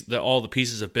weeks that all the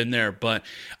pieces have been there, but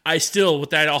I still, with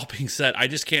that all being said, I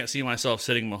just can't see myself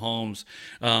sitting Mahomes,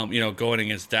 going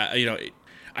against that.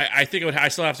 I think I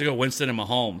still have to go Winston and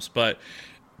Mahomes, but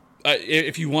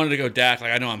if you wanted to go Dak,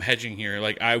 I know I'm hedging here,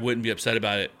 I wouldn't be upset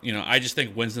about it. I just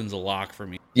think Winston's a lock for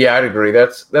me. Yeah, I'd agree.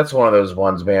 That's one of those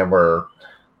ones, man, where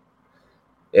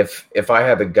if I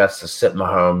had the guts to sit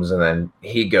Mahomes and then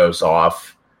he goes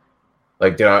off, I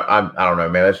don't know,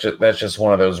 man. That's just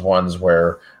one of those ones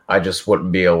where I just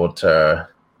wouldn't be able to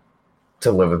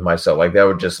live with myself. That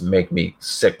would just make me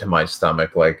sick to my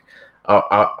stomach.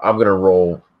 I'm gonna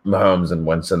roll Mahomes and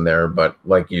Winston there, but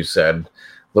like you said,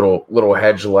 little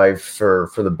hedge life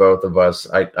for the both of us.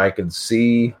 I could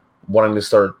see wanting to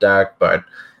start Dak, but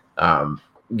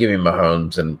give me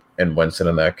Mahomes and Winston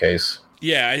in that case.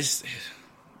 Yeah,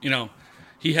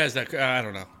 he has that. I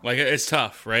don't know. It's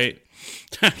tough, right?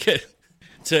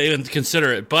 To even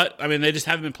consider it. But, they just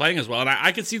haven't been playing as well. And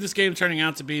I could see this game turning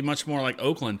out to be much more like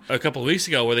Oakland a couple of weeks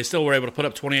ago, where they still were able to put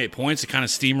up 28 points to kind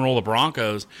of steamroll the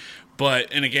Broncos.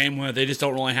 But in a game where they just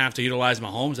don't really have to utilize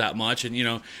Mahomes that much. And,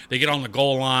 they get on the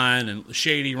goal line and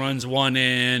Shady runs one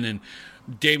in, and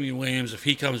Damian Williams, if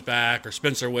he comes back, or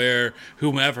Spencer Ware,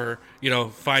 whomever,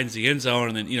 finds the end zone,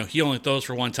 and then, he only throws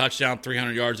for one touchdown,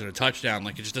 300 yards and a touchdown.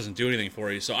 It just doesn't do anything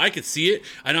for you. So I could see it.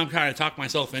 I know I'm trying to talk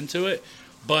myself into it.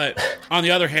 But on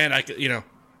the other hand, I could,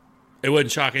 it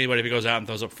wouldn't shock anybody if he goes out and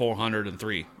throws up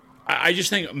 403. I just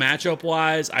think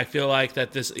matchup-wise, I feel like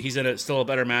that he's in still a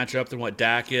better matchup than what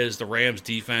Dak is. The Rams'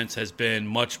 defense has been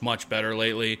much, much better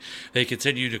lately. They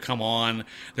continue to come on.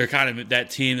 They're kind of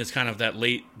that team that's kind of that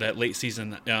late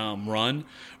season run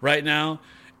right now.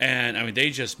 And I mean,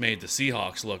 they just made the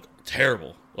Seahawks look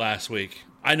terrible last week.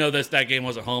 I know that game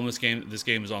wasn't home. This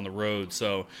game is on the road.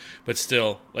 So, but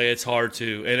still, like, it's hard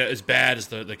to, and as bad as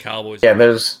the Cowboys. Yeah,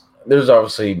 there's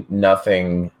obviously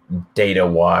nothing data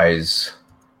wise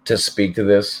to speak to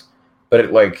this, but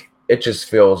it just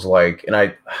feels like, and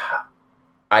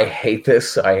I hate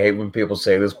this. I hate when people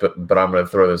say this, but I'm going to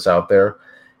throw this out there.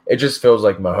 It just feels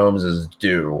like Mahomes is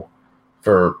due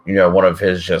for, one of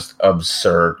his just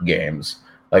absurd games.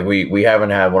 Like we haven't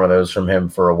had one of those from him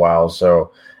for a while.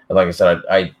 So, like I said,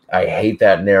 I hate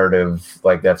that narrative.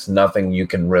 Like, that's nothing you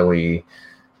can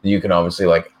obviously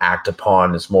like act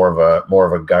upon. It's more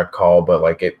of a gut call, but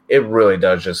like it really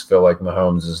does just feel like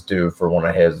Mahomes is due for one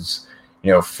of his,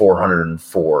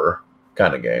 404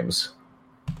 kind of games.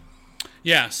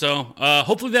 Yeah, so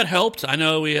hopefully that helped. I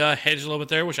know we hedged a little bit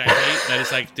there, which I hate. That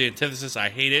is like the antithesis. I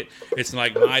hate it. It's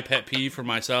like my pet peeve for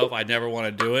myself. I never want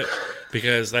to do it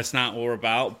because that's not what we're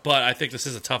about. But I think this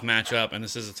is a tough matchup, and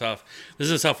this is a tough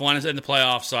one. It's in the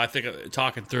playoffs, so I think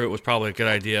talking through it was probably a good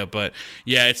idea. But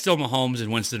yeah, it's still Mahomes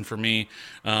and Winston for me.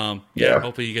 Yeah,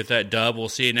 hopefully you get that dub. We'll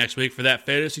see you next week for that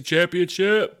fantasy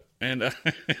championship. And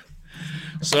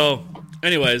so,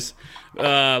 anyways.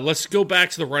 Let's go back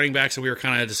to the running backs that we were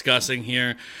kind of discussing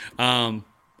here.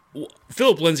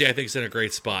 Philip Lindsay, I think, is in a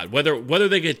great spot. Whether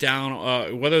they get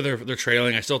down, whether they're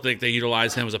trailing, I still think they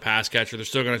utilize him as a pass catcher. They're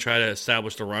still going to try to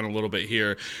establish the run a little bit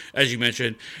here. As you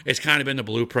mentioned, it's kind of been the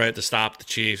blueprint to stop the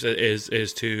Chiefs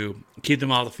is to keep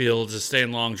them off the field, to stay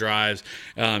in long drives,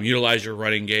 utilize your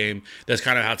running game. That's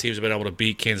kind of how teams have been able to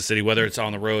beat Kansas City, whether it's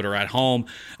on the road or at home.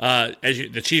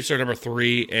 The Chiefs are number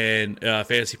 3 in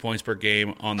fantasy points per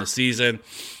game on the season.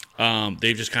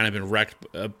 They've just kind of been wrecked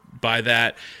by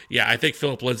that. Yeah, I think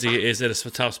Philip Lindsay is at a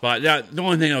tough spot. Now, the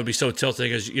only thing that would be so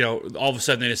tilting is, all of a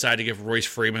sudden they decide to give Royce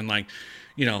Freeman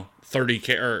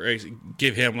 30 or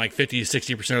give him like 50 to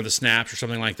 60% of the snaps or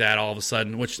something like that all of a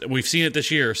sudden, which we've seen it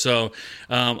this year. So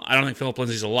I don't think Philip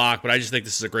Lindsay's a lock, but I just think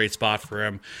this is a great spot for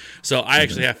him. So I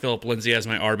actually have Philip Lindsay as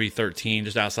my RB13,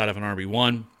 just outside of an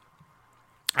RB1.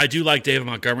 I do like David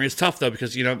Montgomery. It's tough, though,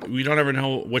 because, we don't ever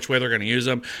know which way they're going to use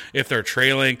him. If they're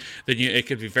trailing, then it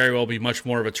could very well be much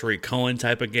more of a Tariq Cohen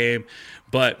type of game.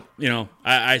 But,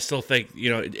 I still think,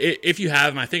 if you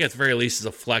have him, I think at the very least is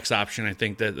a flex option. I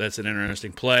think that's an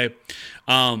interesting play.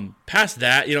 Past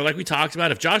that, like we talked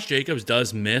about, if Josh Jacobs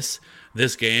does miss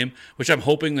this game, which I'm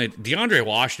hoping that DeAndre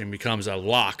Washington becomes a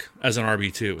lock as an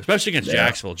RB2, especially against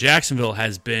Jacksonville. Jacksonville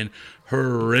has been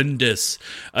horrendous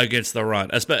against the run.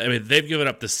 I mean, they've given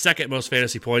up the second most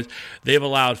fantasy points. They've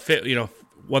allowed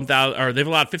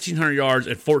 1,500 yards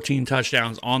and 14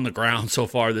 touchdowns on the ground so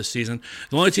far this season.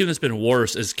 The only team that's been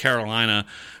worse is Carolina,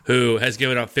 who has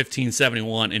given up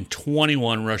 1,571 and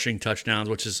 21 rushing touchdowns,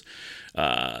 which is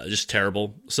just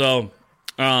terrible. So,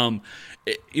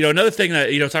 another thing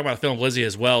that, talk about Philip Lindsay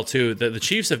as well, too, the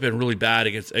Chiefs have been really bad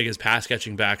against pass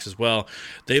catching backs as well.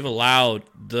 They've allowed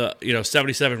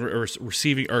 77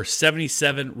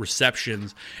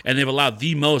 receptions, and they've allowed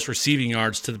the most receiving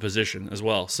yards to the position as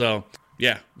well. So,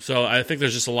 yeah, so I think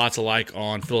there's just a lot to like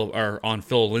on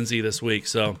Phil Lindsay this week.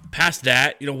 So past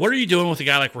that, what are you doing with a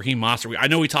guy like Raheem Mostert? I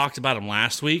know we talked about him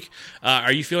last week.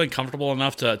 Are you feeling comfortable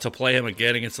enough to play him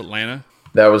again against Atlanta?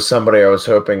 That was somebody I was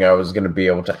hoping I was going to be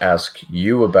able to ask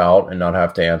you about and not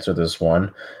have to answer this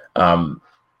one.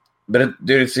 But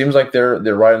it seems like they're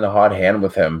right in the hot hand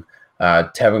with him.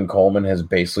 Tevin Coleman has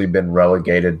basically been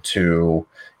relegated to,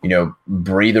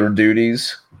 breather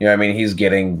duties. He's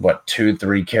getting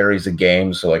 2-3 carries a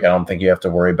game. So I don't think you have to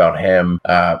worry about him.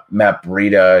 Matt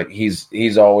Breida,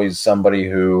 he's always somebody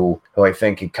who I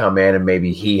think could come in and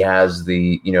maybe he has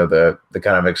the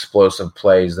kind of explosive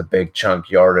plays, the big chunk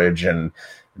yardage, and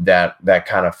that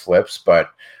kind of flips.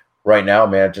 But right now,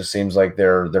 man, it just seems like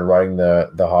they're riding the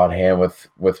hot hand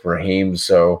with Raheem.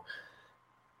 So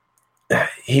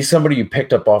he's somebody you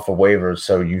picked up off of waivers.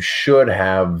 So you should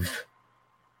have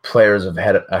players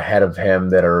ahead of him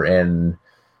that are in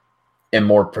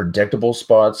more predictable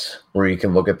spots where you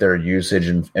can look at their usage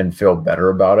and feel better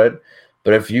about it.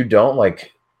 But if you don't,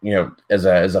 as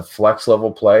a flex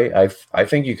level play, I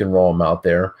think you can roll him out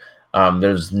there.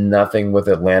 There's nothing with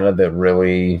Atlanta that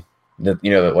really the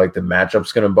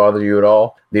matchup's going to bother you at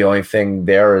all. The only thing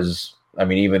there is,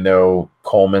 even though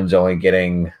Coleman's only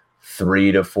getting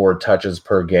 3 to 4 touches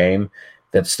per game,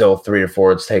 that's still 3 to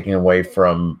 4 it's taking away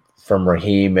from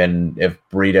Raheem. And if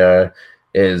Breida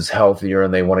is healthier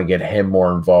and they want to get him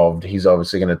more involved, he's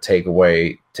obviously going to take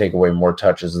away more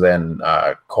touches than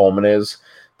Coleman is.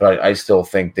 But I still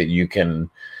think that you can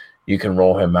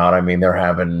roll him out. They're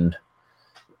having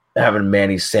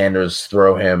Manny Sanders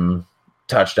throw him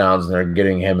touchdowns, and they're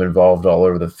getting him involved all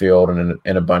over the field and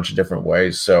in a bunch of different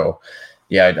ways. So,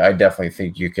 yeah, I definitely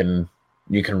think you can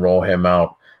roll him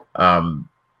out.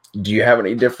 Do you have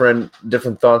any different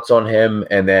thoughts on him?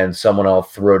 And then someone I'll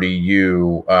throw to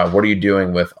you. What are you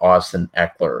doing with Austin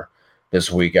Eckler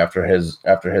this week after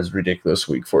his ridiculous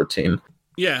week 14?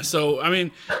 Yeah, so I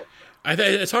mean,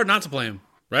 it's hard not to play him,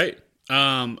 right?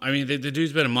 I mean, the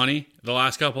dude's been in money the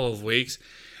last couple of weeks.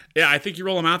 Yeah, I think you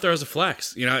roll him out there as a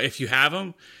flex. You know, if you have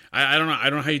him, I don't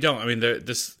know how you don't. I mean,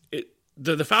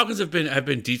 the Falcons have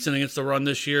been decent against the run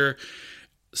this year.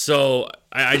 So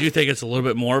I do think it's a little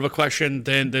bit more of a question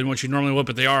than what you normally would,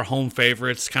 but they are home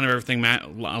favorites. Kind of everything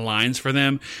aligns for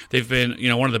them. They've been,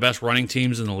 one of the best running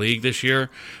teams in the league this year.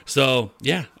 So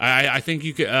yeah, I think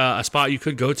you could a spot you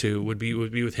could go to would be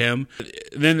with him.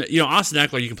 Then Austin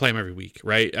Eckler, you can play him every week,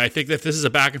 right? I think that if this is a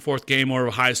back and forth game or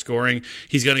a high scoring,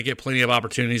 he's going to get plenty of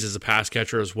opportunities as a pass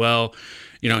catcher as well.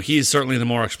 He's certainly the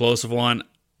more explosive one.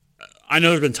 I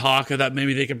know there's been talk that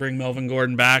maybe they could bring Melvin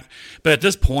Gordon back, but at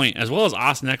this point, as well as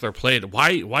Austin Eckler played,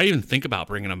 why even think about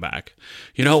bringing him back?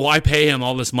 Why pay him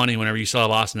all this money whenever you still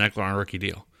have Austin Eckler on a rookie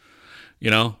deal? It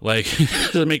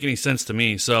doesn't make any sense to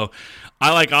me. So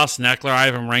I like Austin Eckler. I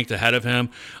have him ranked ahead of him.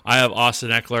 I have Austin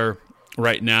Eckler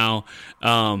right now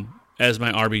as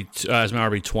my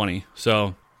RB 20.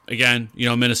 So again,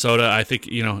 Minnesota, I think,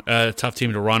 a tough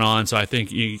team to run on. So I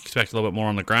think you expect a little bit more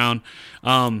on the ground.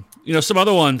 Some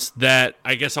other ones that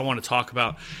I guess I want to talk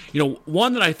about,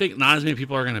 one that I think not as many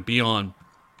people are going to be on,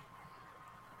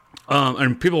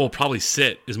 and people will probably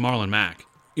sit, is Marlon Mack.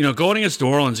 Going against New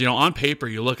Orleans, on paper,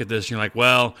 you look at this and you're like,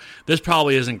 well, this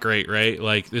probably isn't great, right?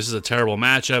 Like, this is a terrible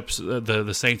matchup.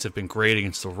 The Saints have been great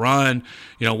against the run.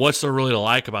 What's there really to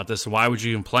like about this? Why would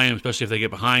you even play him, especially if they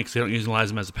get behind, because they don't utilize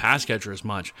him as a pass catcher as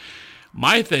much?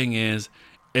 My thing is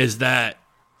that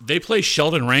they play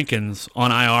Sheldon Rankins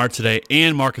on IR today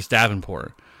and Marcus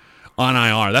Davenport on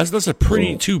IR. That's a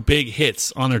pretty two big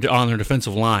hits on their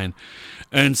defensive line,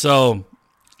 and so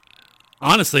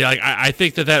honestly, I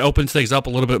think that opens things up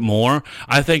a little bit more.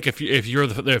 I think if you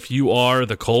are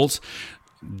the Colts,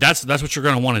 that's what you're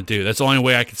going to want to do. That's the only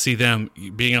way I could see them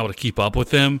being able to keep up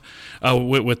with them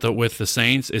with the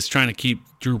Saints, is trying to keep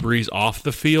Drew Brees off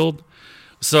the field.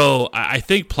 So I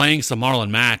think playing some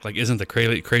Marlon Mack isn't the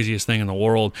craziest thing in the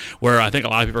world, where I think a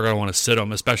lot of people are going to want to sit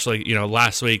him, especially,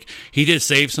 last week. He did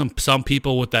save some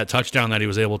people with that touchdown that he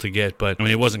was able to get, but I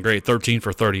mean, it wasn't great. 13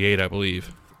 for 38, I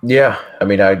believe. Yeah, I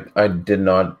mean, I did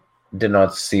not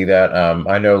see that.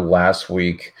 I know last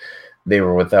week they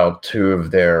were without two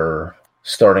of their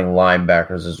starting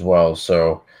linebackers as well.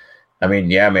 So, I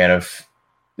mean, yeah, man, if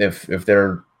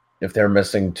they're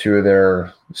missing two of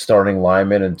their starting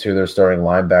linemen and two of their starting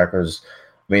linebackers,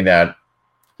 I mean, that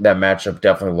matchup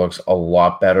definitely looks a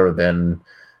lot better than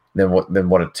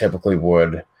what it typically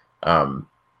would.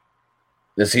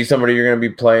 Is he somebody you're going to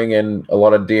be playing in a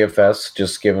lot of DFS,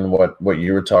 just given what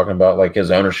you were talking about? Like, his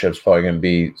ownership's probably going to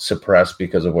be suppressed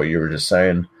because of what you were just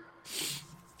saying.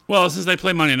 Well, since they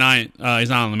play Monday night, he's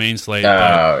not on the main slate.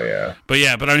 Yeah. But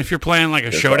I mean, if you're playing like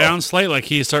a showdown slate,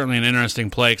 he's certainly an interesting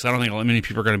play, because I don't think many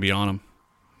people are going to be on him.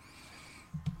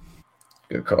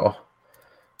 Good call.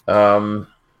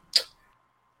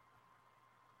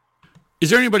 Is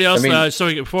there anybody else?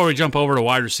 So before we jump over to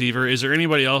wide receiver, is there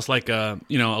anybody else like a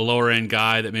lower end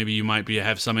guy that maybe you might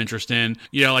have some interest in?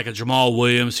 Like a Jamal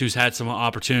Williams, who's had some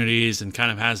opportunities and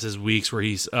kind of has his weeks where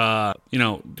he's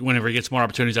whenever he gets more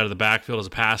opportunities out of the backfield as a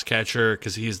pass catcher,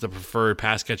 because he's the preferred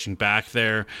pass catching back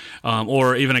there,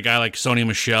 or even a guy like Sony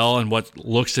Michel and what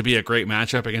looks to be a great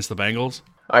matchup against the Bengals.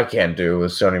 I can't do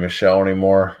with Sony Michel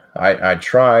anymore. I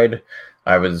tried.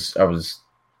 I was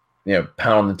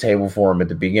pounding the table for him at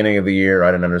the beginning of the year. I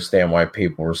didn't understand why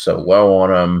people were so low on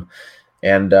him,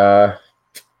 and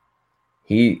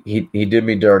he did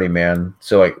me dirty, man.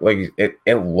 So it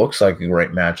looks like a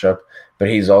great matchup, but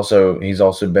he's also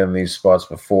been in these spots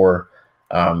before.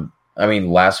 I mean,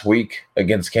 last week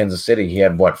against Kansas City, he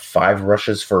had 5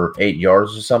 rushes for 8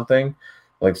 yards or something,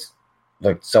 like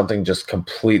something just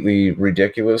completely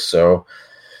ridiculous. So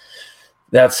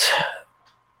that's.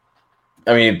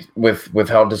 I mean, with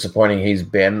how disappointing he's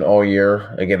been all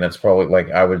year, again, that's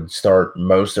probably I would start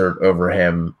Mostert over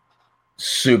him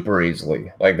super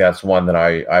easily. That's one that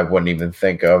I wouldn't even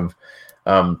think of.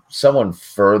 Someone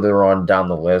further on down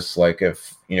the list,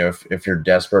 if you're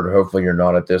desperate, hopefully you're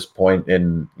not at this point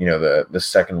in the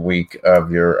second week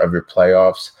of your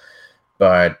playoffs.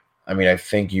 But I mean, I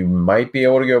think you might be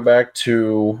able to go back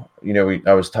to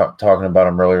I was talking about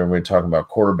him earlier when we were talking about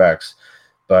quarterbacks,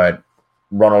 but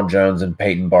Ronald Jones and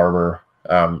Peyton Barber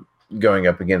going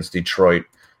up against Detroit.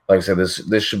 Like I said,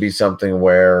 this should be something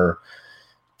where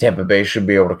Tampa Bay should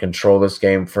be able to control this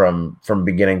game from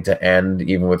beginning to end,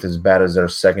 even with as bad as their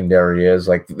secondary is.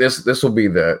 Like this will be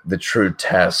the true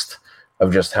test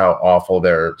of just how awful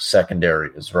their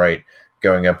secondary is, right?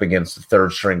 Going up against the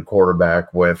third string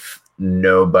quarterback with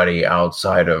nobody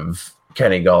outside of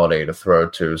Kenny Golladay to throw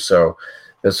to. So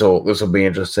this will be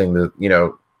interesting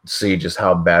to see just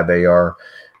how bad they are.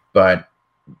 But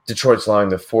Detroit's allowing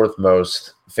the fourth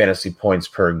most fantasy points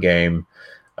per game.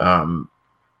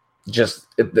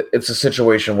 It's a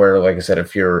situation where, like I said,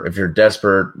 if you're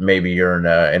desperate, maybe you're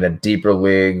in a deeper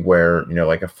league where,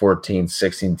 like a 14,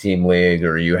 16 team league,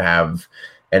 or you have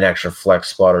an extra flex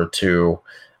spot or two.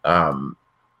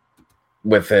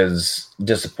 With as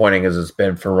disappointing as it's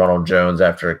been for Ronald Jones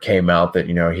after it came out that,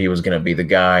 he was going to be the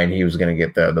guy and he was going to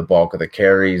get the bulk of the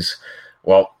carries.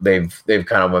 Well, they've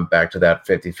kind of went back to that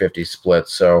 50-50 split.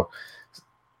 So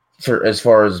for as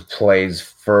far as plays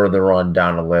further on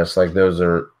down the list, like those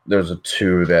are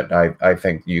two that I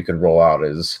think you could roll out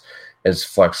as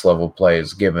flex level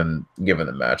plays given the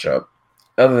matchup.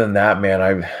 Other than that, man,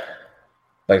 I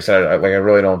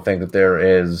really don't think that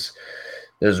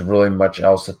there's really much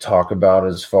else to talk about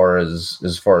as far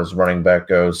as running back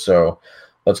goes. So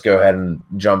let's go ahead and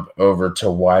jump over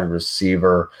to wide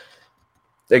receiver.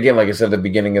 Again, like I said at the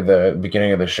beginning of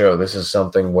the show, this is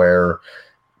something where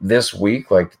this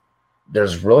week, like,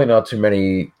 there's really not too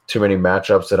many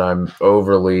matchups that I'm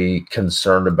overly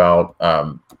concerned about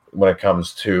when it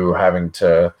comes to having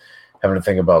to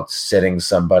think about sitting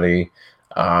somebody.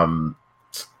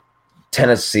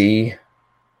 Tennessee,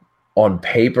 on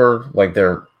paper, like they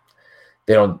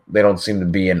don't seem to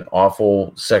be an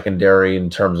awful secondary in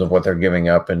terms of what they're giving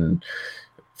up and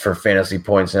for fantasy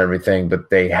points and everything, but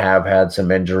they have had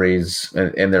some injuries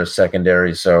in their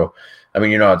secondary. So, I mean,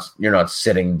 you're not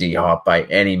sitting D-Hop by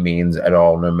any means at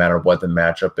all, no matter what the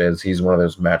matchup is. He's one of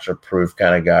those matchup proof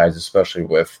kind of guys, especially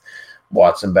with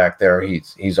Watson back there.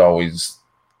 He's always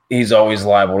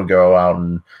liable to go out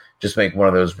and just make one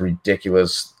of those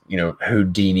ridiculous,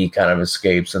 Houdini kind of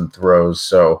escapes and throws.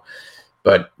 So,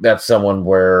 but that's someone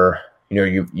where,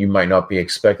 you might not be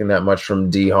expecting that much from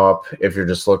D-Hop if you're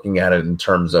just looking at it in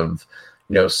terms of,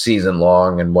 season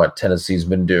long and what Tennessee's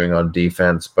been doing on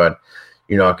defense, but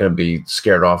you're not going to be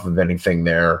scared off of anything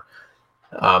there.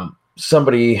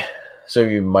 So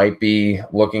you might be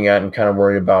looking at and kind of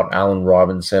worried about Allen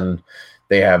Robinson.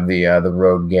 They have the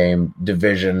road game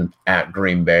division at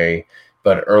Green Bay,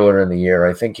 but earlier in the year,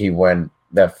 I think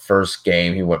that first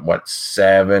game, he went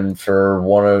 7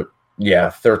 for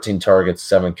 13 targets,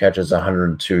 7 catches,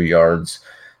 102 yards.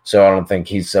 So I don't think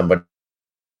he's somebody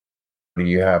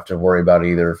you have to worry about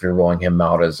either if you're rolling him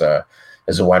out as a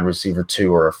wide receiver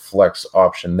 2 or a flex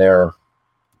option there.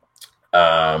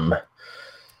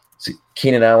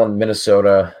 Keenan Allen,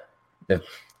 Minnesota.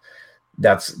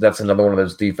 That's another one of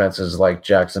those defenses like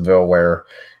Jacksonville where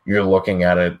you're looking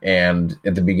at it, and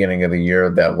at the beginning of the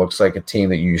year, that looks like a team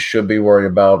that you should be worried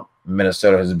about.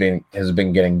 Minnesota has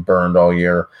been getting burned all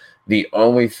year. The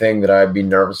only thing that I'd be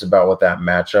nervous about with that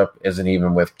matchup isn't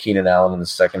even with Keenan Allen in the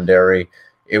secondary.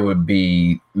 It would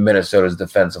be Minnesota's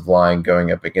defensive line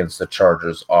going up against the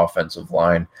Chargers' offensive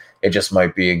line. It just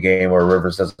might be a game where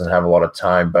Rivers doesn't have a lot of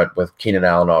time, but with Keenan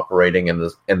Allen operating in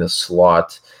the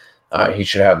slot, he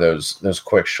should have those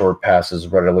quick short passes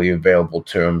readily available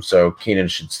to him. So Keenan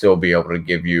should still be able to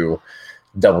give you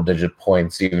double-digit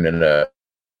points even in a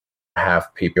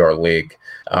half PPR league.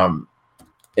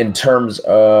 In terms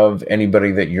of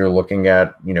anybody that you're looking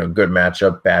at, good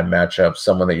matchup, bad matchup,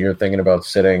 someone that you're thinking about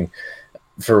sitting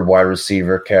for wide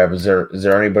receiver, Kev, is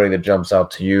there anybody that jumps out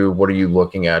to you? What are you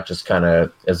looking at just kind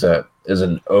of as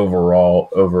an overall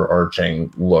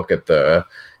overarching look at the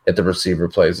receiver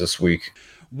plays this week?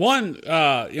 One,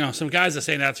 some guys that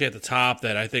stand out to you at the top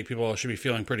that I think people should be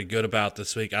feeling pretty good about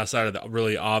this week outside of the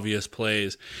really obvious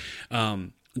plays.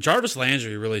 Jarvis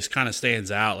Landry really kind of stands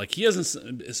out. Like,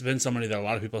 it's been somebody that a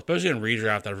lot of people, especially in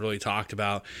redraft, that have really talked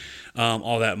about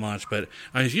all that much. But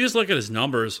if you just look at his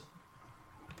numbers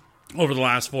over the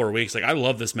last 4 weeks, like, I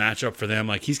love this matchup for them.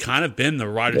 Like, he's kind of been the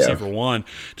wide receiver one,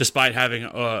 despite having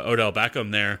Odell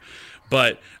Beckham there.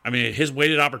 But his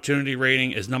weighted opportunity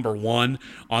rating is number 1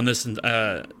 on this, this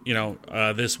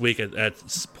week at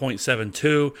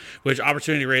 0.72, which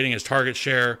opportunity rating is target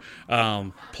share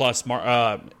plus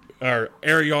or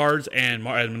air yards and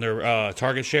their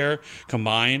target share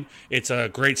combined. It's a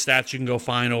great stats you can go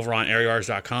find over on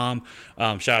airyards.com.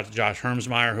 Shout out to Josh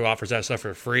Hermsmeyer, who offers that stuff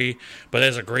for free. But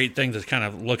it's a great thing to kind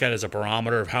of look at as a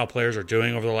barometer of how players are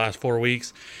doing over the last 4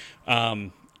 weeks.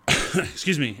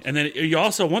 Excuse me. And then you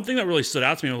also, one thing that really stood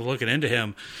out to me when looking into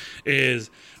him is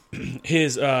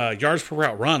his yards per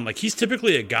route run. Like, he's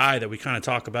typically a guy that we kind of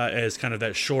talk about as kind of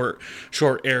that short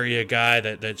area guy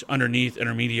that's underneath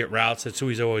intermediate routes. That's who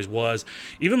he's always was.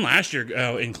 Even last year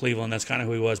in Cleveland, that's kind of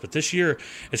who he was. But this year,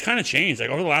 it's kind of changed. Like,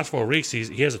 over the last 4 weeks,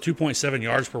 he has a 2.7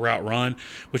 yards per route run,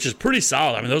 which is pretty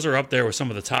solid. I mean, those are up there with some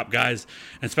of the top guys,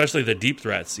 and especially the deep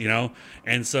threats, you know.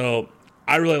 And so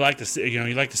I really like to see, you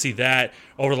like to see that.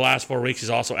 Over the last 4 weeks, he's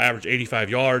also averaged 85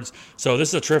 yards. So this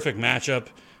is a terrific matchup.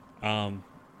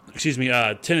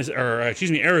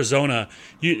 Arizona,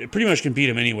 you pretty much can beat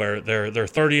them anywhere. They're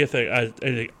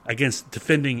 30th against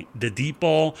defending the deep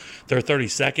ball. They're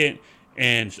 32nd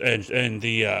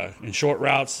in short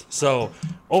routes. So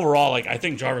overall, like, I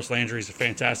think Jarvis Landry is a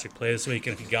fantastic play this week,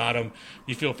 and if you got him,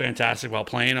 you feel fantastic while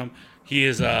playing him. He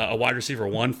is a wide receiver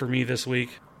 1 for me this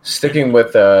week. Sticking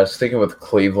with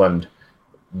Cleveland,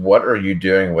 what are you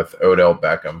doing with Odell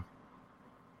Beckham?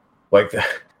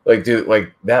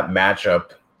 Dude, that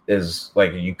matchup is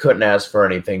like, you couldn't ask for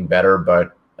anything better.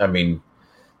 But I mean,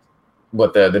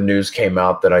 what the news came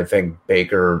out that I think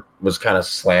Baker was kind of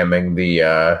slamming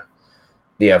the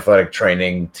athletic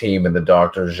training team and the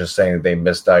doctors, just saying that they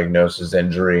misdiagnosed his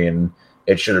injury and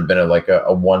it should have been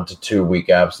a 1 to 2 week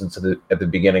absence at the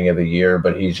beginning of the year,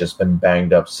 but he's just been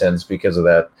banged up since because of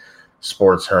that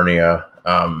sports hernia.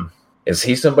 Is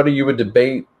he somebody you would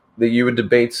debate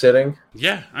sitting?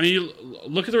 Yeah, I mean, you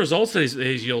look at the results that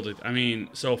he's yielded. I mean,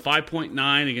 so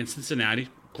 5.9 against Cincinnati,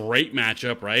 great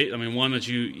matchup, right? I mean, one that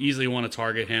you easily want to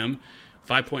target him.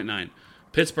 5.9.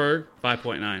 Pittsburgh,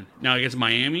 5.9. Now against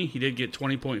Miami, he did get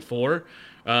 20.4.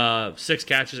 6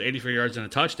 catches, 84 yards, and a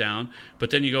touchdown. But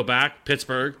then you go back,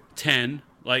 Pittsburgh, 10.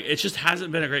 Like, it just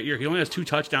hasn't been a great year. He only has 2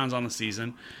 touchdowns on the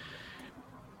season.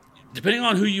 Depending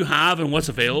on who you have and what's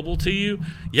available to you,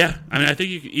 yeah. I mean, I think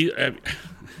you can,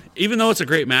 even though it's a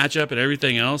great matchup and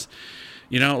everything else,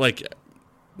 you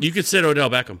could sit Odell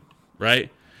Beckham,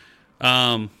 right?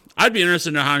 I'd be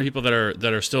interested to know how many people that are in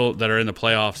the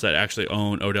playoffs that actually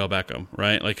own Odell Beckham,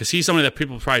 right? Like, because he's somebody that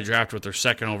people probably draft with their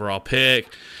 2nd overall pick,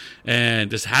 and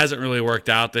just hasn't really worked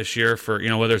out this year for,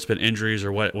 whether it's been injuries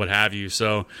or what have you.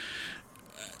 So,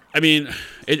 I mean,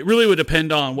 it really would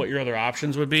depend on what your other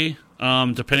options would be,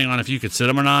 depending on if you could sit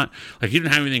him or not. Like, you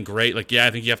didn't have anything great. Like, yeah,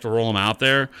 I think you have to roll him out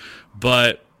there,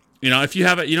 but if you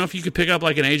have it, if you could pick up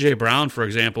like an A.J. Brown, for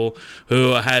example,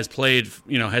 who has played,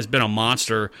 has been a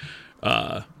monster,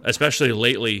 especially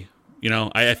lately.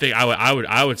 I think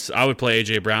I would play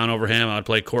A.J. Brown over him. I would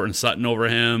play Courtland Sutton over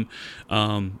him.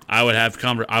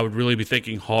 I would really be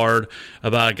thinking hard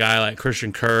about a guy like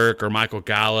Christian Kirk or Michael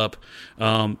Gallup,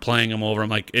 playing him over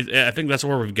him. I think that's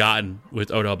where we've gotten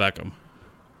with Odell Beckham.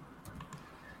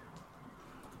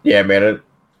 Yeah, man,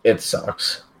 it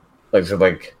sucks.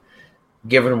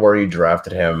 Given where you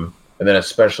drafted him, and then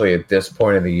especially at this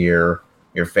point of the year,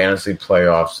 your fantasy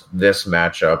playoffs, this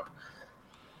matchup,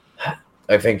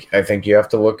 I think you have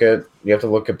to look at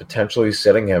potentially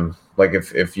sitting him. Like,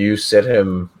 if you sit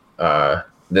him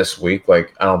this week,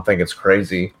 like, I don't think it's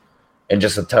crazy. And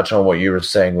just to touch on what you were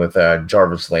saying with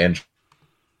Jarvis Landry,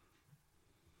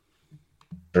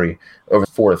 over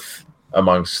 4th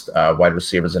amongst wide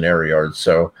receivers in air yards.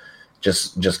 So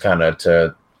just kind of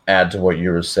to add to what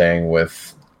you were saying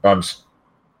with 4th.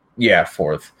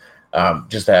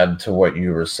 Just add to what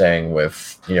you were saying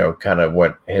with, kind of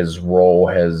what his role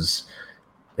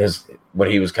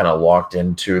what he was kind of locked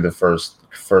into the first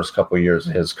couple of years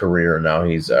of his career. Now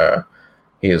he is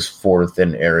 4th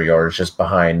in air yards, just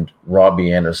behind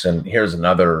Robbie Anderson. Here's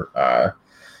another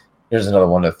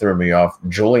one that threw me off.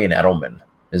 Julian Edelman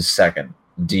is 2nd,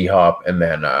 D-Hop, and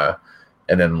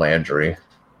then Landry.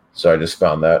 So I just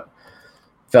found that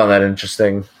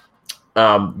interesting.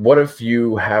 What if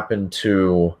you happen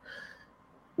to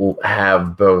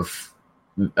have both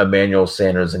Emmanuel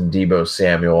Sanders and Deebo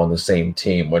Samuel on the same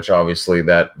team, which obviously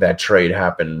that trade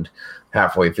happened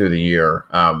halfway through the year?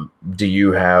 Do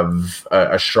you have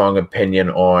a strong opinion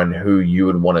on who you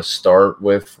would want to start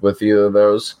with either of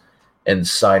those? And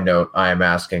side note, I am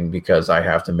asking because I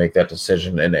have to make that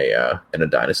decision in a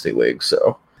dynasty league.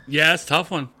 So yeah, it's a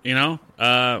tough one.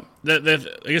 I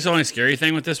guess the only scary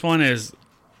thing with this one is,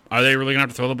 are they really going to have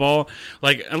to throw the ball?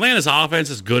 Like, Atlanta's offense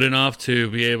is good enough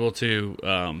to be able to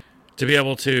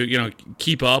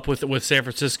keep up with San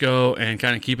Francisco and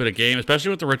kind of keep it a game,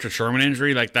 especially with the Richard Sherman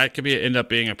injury. Like, that could end up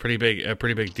being a pretty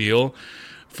big deal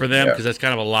for them, because that's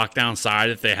kind of a lockdown side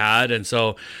that they had. And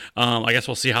so I guess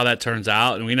we'll see how that turns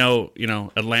out. And we know,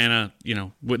 Atlanta,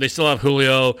 they still have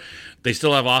Julio, they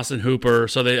still have Austin Hooper,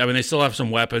 so they still have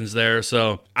some weapons there.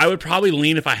 So I would probably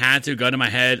lean, if I had to, gun to my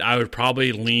head, I would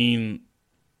probably lean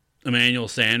Emmanuel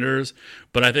Sanders,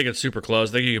 but I think it's super close.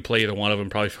 I think you could play either one of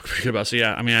them. Probably feel pretty good about. So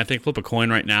yeah, I mean, I think flip a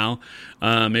coin right now.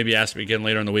 Maybe ask me again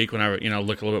later in the week when I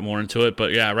look a little bit more into it.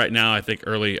 But yeah, right now I think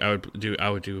early I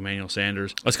would do Emmanuel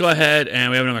Sanders. Let's go ahead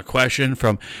and we have another question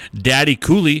from Daddy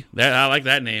Cooley. I like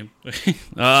that name.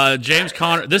 James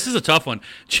Conner. This is a tough one.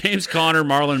 James Conner,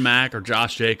 Marlon Mack, or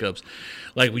Josh Jacobs.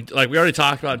 Like we already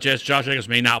talked about. Josh Jacobs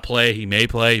may not play. He may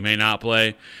play. He may not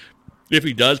play. If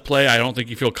he does play, I don't think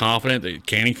you feel confident that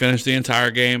can he finish the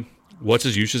entire game. What's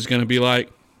his usage going to be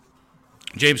like?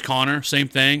 James Conner, same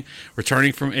thing.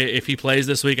 Returning from, if he plays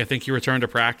this week, I think he returned to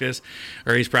practice,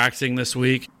 or he's practicing this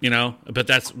week. But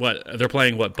that's what they're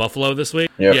playing. Buffalo this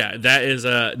week? Yep. Yeah, that is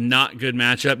a not good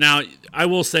matchup. Now, I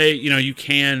will say, you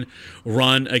can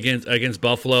run against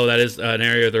Buffalo. That is an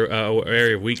area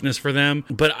of weakness for them.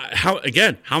 But how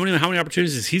many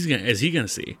opportunities is he going to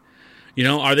see?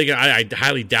 Are they going to? I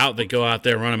highly doubt they go out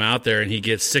there, run him out there, and he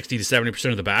gets 60 to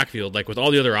 70% of the backfield. Like with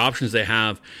all the other options they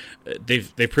have,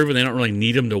 they've proven they don't really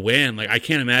need him to win. Like I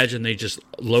can't imagine they just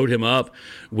load him up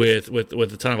with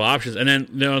a ton of options. And then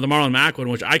the Marlon Mack one,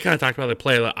 which I kind of talked about, the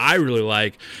play that I really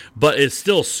like, but it's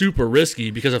still super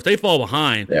risky because if they fall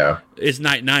behind, it's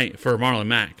night for Marlon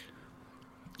Mack.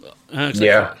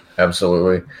 Yeah,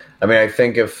 absolutely. I mean, I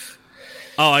think if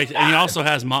and he also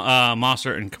has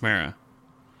Mostert and Kamara.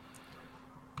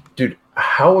 Dude,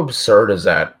 how absurd is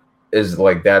that? Is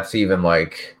like that's even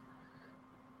like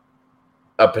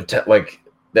a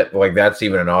that's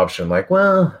even an option. Like,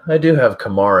 well, I do have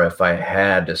Kamara if I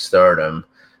had to start him.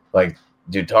 Like,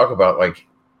 dude, talk about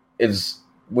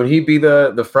would he be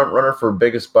the front runner for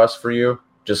biggest bust for you?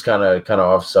 Just kind of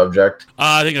off subject.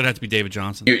 I think it'd have to be David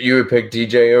Johnson. You would pick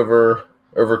DJ over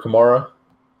Kamara?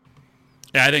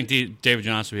 Yeah, I think David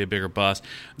Johnson would be a bigger bust.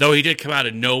 Though he did come out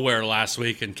of nowhere last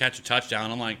week and catch a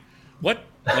touchdown. I'm like, what?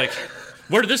 Like,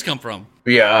 where did this come from?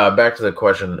 Yeah, back to the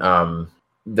question.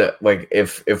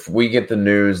 If we get the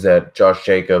news that Josh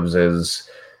Jacobs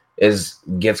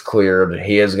gets cleared,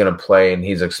 he is going to play, and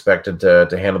he's expected to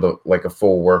handle a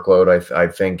full workload. I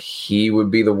think he would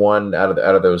be the one out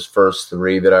of those first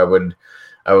three that I would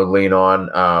lean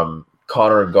on.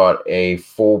 Connor got a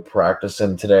full practice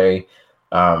in today.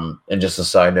 And just a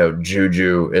side note,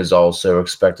 Juju is also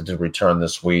expected to return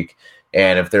this week.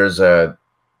 And if there's a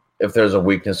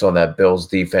weakness on that Bills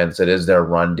defense, it is their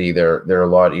run D. They're a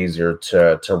lot easier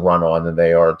to run on than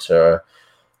they are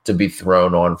to be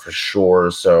thrown on for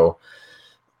sure. So,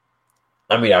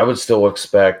 I mean, I would still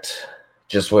expect,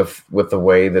 just with the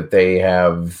way that they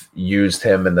have used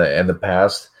him in the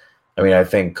past. I mean, I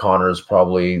think Connor's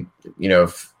probably,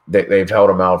 if they've held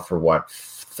him out for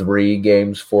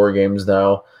 4 games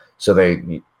now. So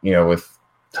they, with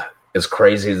as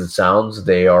crazy as it sounds,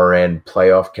 they are in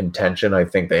playoff contention. I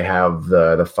think they have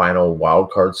the final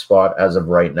wild card spot as of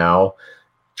right now,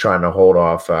 trying to hold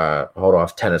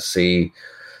off Tennessee.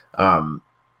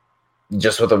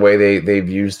 Just with the way they've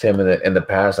used him in the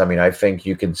past, I mean, I think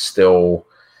you could still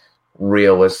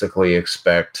realistically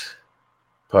expect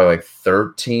probably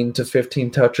 13 to 15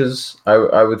 touches,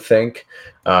 I would think.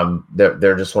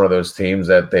 They're just one of those teams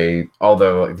that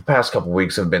although the past couple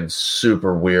weeks have been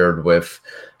super weird with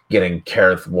getting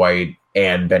Kareth White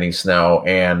and Benny Snell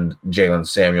and Jalen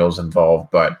Samuels involved,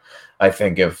 but I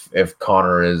think if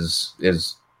Connor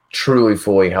is truly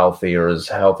fully healthy, or as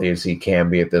healthy as he can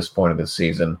be at this point of the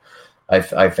season,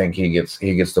 I think he gets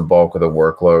the bulk of the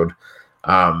workload.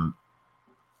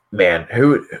 Man,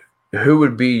 who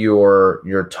would be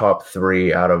your top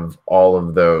 3 out of all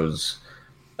those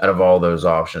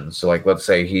options? So, like, let's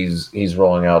say he's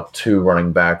rolling out 2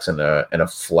 running backs and a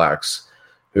flex.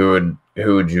 Who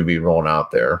would you be rolling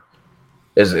out there?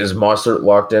 Is Mostert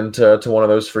locked into one of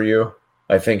those for you?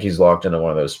 I think he's locked into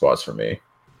one of those spots for me.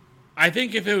 I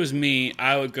think if it was me,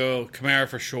 I would go Kamara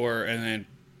for sure, and then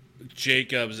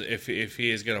Jacobs if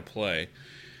he is going to play.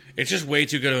 It's just way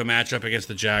too good of a matchup against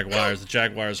the Jaguars. The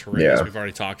Jaguars are horrendous. Yeah. We've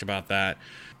already talked about that.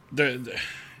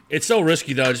 It's so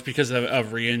risky, though, just because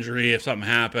of re-injury. If something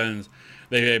happens,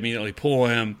 they immediately pull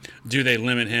him. Do they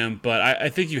limit him? But I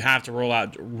think you have to roll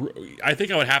out. I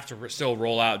think I would have to still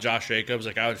roll out Josh Jacobs.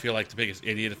 Like, I would feel like the biggest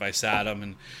idiot if I sat him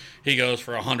and he goes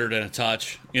for 100 and a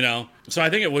touch, So I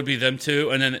think it would be them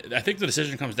two. And then I think the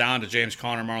decision comes down to James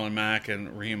Conner, Marlon Mack,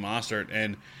 and Raheem Mostert.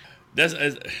 And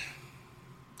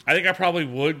I think I probably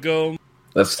would go.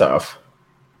 That's tough.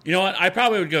 You know what? I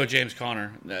probably would go James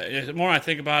Conner. The more I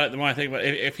think about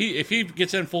it, if he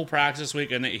gets in full practice this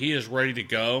week and he is ready to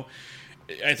go,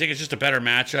 I think it's just a better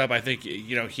matchup. I think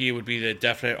he would be the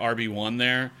definite RB1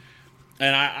 there.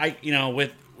 And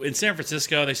in San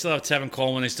Francisco, they still have Tevin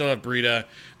Coleman, they still have Breida,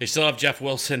 they still have Jeff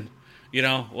Wilson.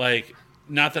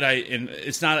 not that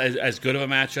it's not as good of a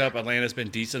matchup. Atlanta's been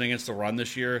decent against the run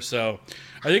this year, so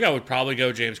I think I would probably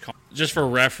go James Conner. Just for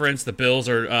reference, the Bills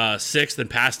are 6th in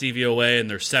pass DVOA, and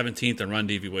they're 17th in run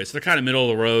DVOA, so they're kind of middle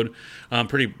of the road,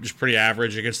 pretty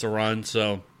average against the run.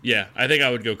 So yeah, I think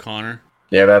I would go Conner.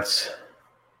 Yeah, that's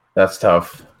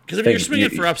tough. Because if you're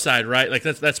swinging for upside, right? Like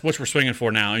that's what we're swinging for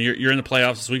now, and you're in the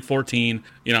playoffs. It's week 14.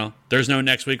 There's no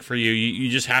next week for you. You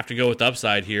just have to go with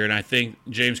upside here, and I think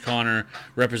James Conner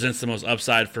represents the most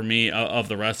upside for me of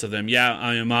the rest of them. Yeah,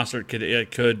 I mean Mostert could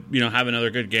have another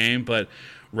good game, but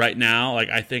right now, like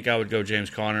I think I would go James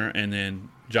Conner and then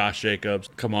Josh Jacobs,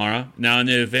 Kamara. Now in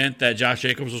the event that Josh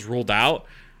Jacobs was ruled out,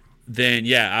 then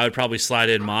yeah, I would probably slide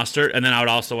in Mostert, and then I would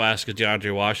also ask a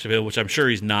DeAndre Washington, which I'm sure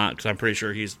he's not, because I'm pretty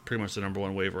sure he's pretty much the number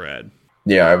one waiver ad.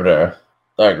 Yeah,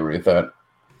 I agree with that.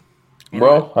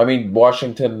 Well, I mean,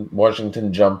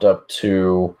 Washington jumped up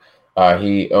to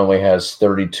he only has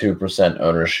 32%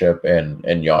 ownership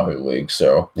in Yahoo League,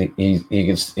 so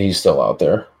he's still out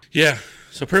there. Yeah,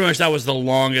 so pretty much that was the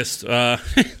longest.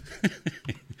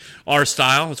 Our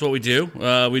style. That's what we do.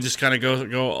 We just kind of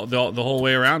go the whole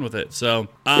way around with it. So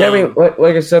yeah, I mean,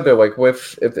 like I said though, like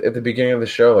at the beginning of the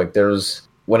show, like there's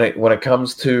when it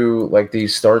comes to like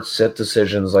these start sit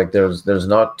decisions, like there's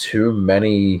not too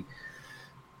many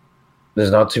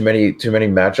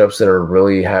matchups that are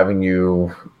really having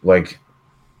you like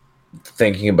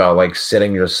thinking about like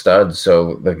sitting your studs.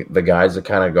 So the guys that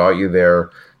kind of got you there.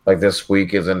 Like this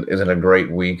week isn't a great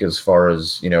week as far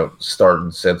as start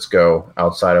and sits go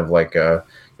outside of like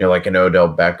like an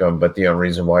Odell Beckham, but the only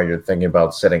reason why you're thinking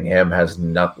about sitting him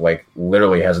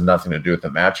literally has nothing to do with the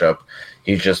matchup.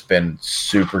 He's just been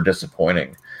super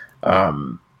disappointing.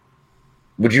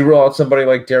 Would you rule out somebody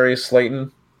like Darius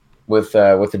Slayton with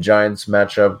the Giants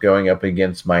matchup going up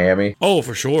against Miami? Oh,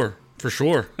 for sure.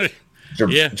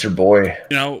 It's your boy.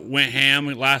 Went ham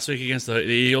last week against the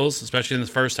Eagles, especially in the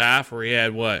first half where he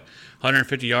had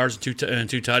 150 yards and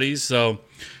two tutties. So,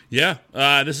 yeah,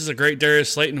 this is a great Darius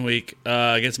Slayton week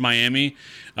against Miami.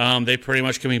 They pretty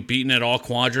much can be beaten at all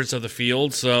quadrants of the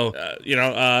field. So,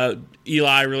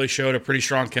 Eli really showed a pretty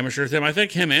strong chemistry with him. I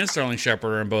think him and Sterling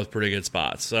Shepard are in both pretty good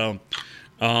spots. So,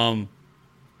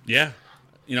 yeah,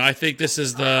 I think this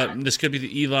could be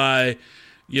the Eli,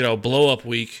 blow up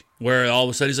week. Where all of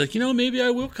a sudden he's like, maybe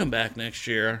I will come back next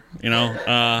year,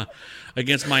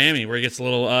 against Miami, where he gets a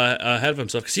little ahead of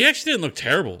himself. Because he actually didn't look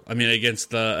terrible, against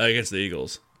the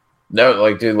Eagles. No,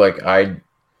 like, dude,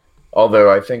 although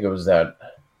I think it was that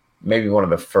maybe one of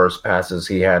the first passes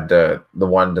he had, the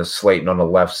one to Slayton on the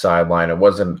left sideline. It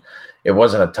wasn't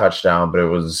a touchdown, but it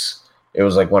was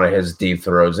like one of his deep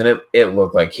throws. And it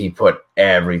looked like he put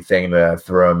everything into that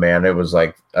throw, man. It was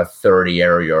like a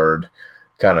 30-air yard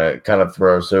kind of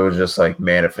throw. So it was just like,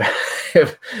 man, if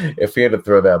he had to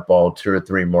throw that ball 2 or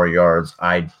 3 more yards,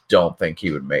 I don't think he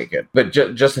would make it. But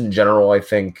just in general, I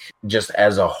think just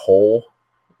as a whole,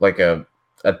 like a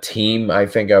team, I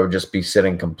think I would just be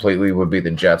sitting completely would be the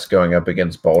Jets going up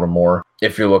against Baltimore.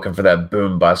 If you're looking for that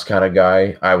boom bust kind of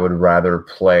guy, I would rather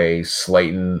play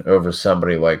Slayton over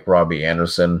somebody like Robbie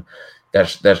Anderson.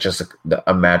 That's just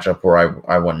a matchup where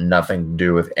I want nothing to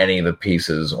do with any of the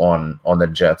pieces on the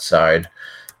Jets side.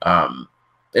 And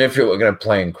if you're looking at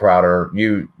playing Crowder,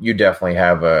 you definitely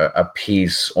have a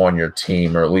piece on your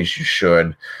team, or at least you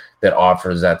should, that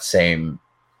offers that same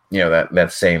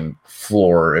that same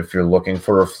floor if you're looking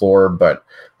for a floor. But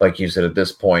like you said, at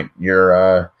this point,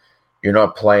 you're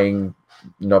not playing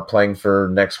for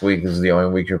next week. This is the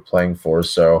only week you're playing for.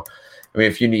 So,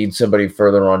 if you need somebody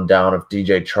further on down, if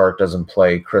DJ Chark doesn't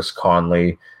play, Chris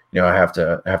Conley, I have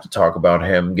to talk about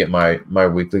him. Get my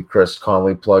weekly Chris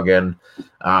Conley plug in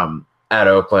at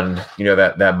Oakland.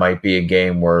 That might be a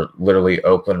game where literally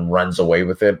Oakland runs away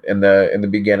with it in the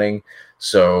beginning.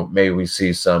 So maybe we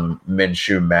see some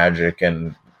Minshew magic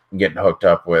and getting hooked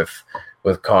up with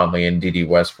Conley and D.D.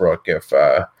 Westbrook if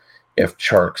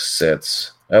Chark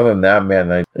sits. Other than that,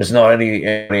 man, there's not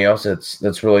any else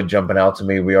that's really jumping out to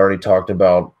me. We already talked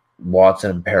about Watson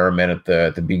and Perriman at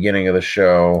the beginning of the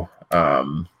show.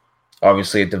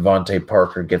 Obviously, if Devontae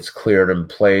Parker gets cleared and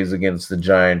plays against the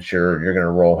Giants, you're going to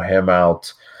roll him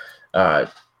out.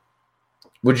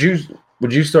 Would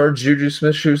you start Juju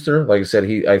Smith-Schuster? Like I said,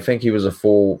 I think he was a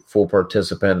full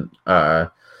participant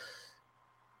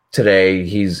today.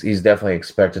 He's definitely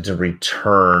expected to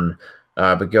return.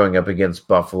 But going up against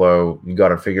Buffalo, you got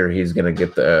to figure he's going to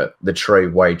get the Trey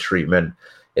White treatment.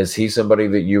 Is he somebody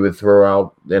that you would throw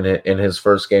out in his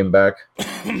first game back?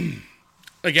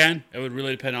 Again, it would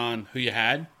really depend on who you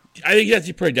had. I think you have to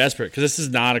be pretty desperate because this is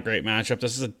not a great matchup.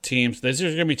 This is a team. There's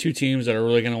going to be two teams that are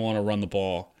really going to want to run the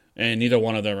ball. and neither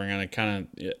one of them are going to kind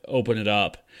of open it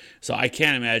up. So I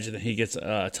can't imagine that he gets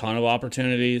a ton of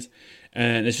opportunities,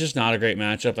 and it's just not a great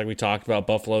matchup. Like we talked about,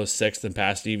 Buffalo's 6th in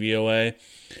pass DVOA.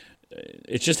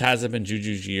 It just hasn't been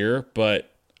Juju's year, but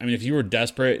I mean, if you were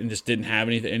desperate and just didn't have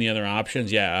any other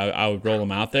options, yeah, I would roll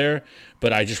him out there,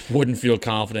 but I just wouldn't feel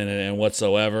confident in it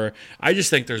whatsoever. I just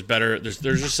think there's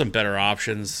just some better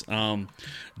options down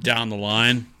the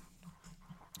line.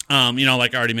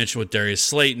 Like I already mentioned with Darius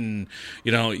Slayton,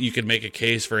 you could make a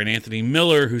case for an Anthony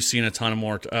Miller who's seen a ton of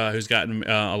more, who's gotten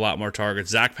a lot more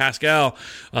targets. Zach Pascal,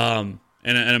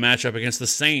 in a matchup against the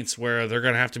Saints where they're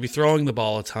going to have to be throwing the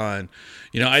ball a ton.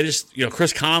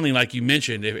 Chris Conley, like you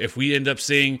mentioned, if we end up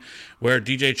seeing where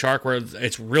DJ Chark, where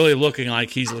it's really looking like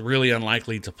he's really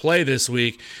unlikely to play this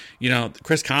week,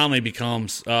 Chris Conley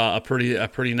becomes a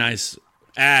pretty nice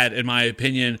add, in my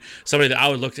opinion, somebody that I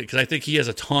would look at, because I think he has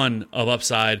a ton of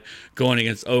upside going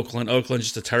against Oakland. Oakland's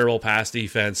just a terrible pass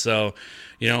defense, so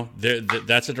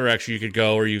that's a direction you could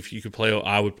go, or you could play.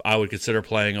 I would consider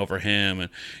playing over him, and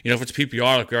if it's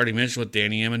PPR, like we already mentioned with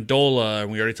Danny Amendola,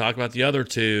 and we already talked about the other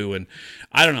two, and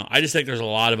I don't know. I just think there's a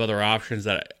lot of other options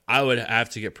that I would have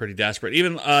to get pretty desperate.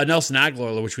 Even Nelson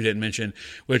Aguilar, which we didn't mention,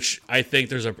 which I think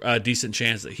there's a decent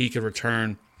chance that he could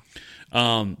return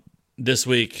this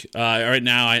week. Right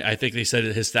now, I think they said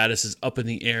that his status is up in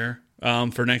the air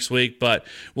for next week, but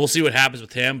we'll see what happens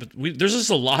with him. But there's just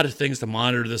a lot of things to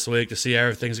monitor this week to see how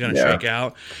everything's going to shake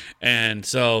out. And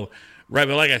so, right,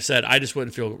 but like I said, I just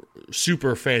wouldn't feel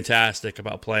super fantastic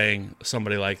about playing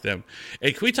somebody like them.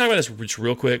 Hey, can we talk about this just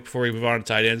real quick before we move on to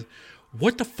tight ends?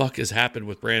 What the fuck has happened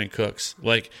with Brandon Cooks?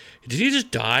 Like, did he just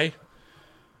die?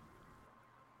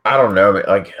 I don't know.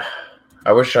 Like,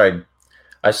 I wish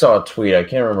I saw a tweet. I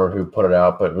can't remember who put it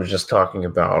out, but it was just talking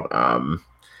about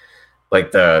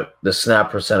like the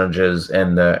snap percentages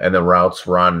and the routes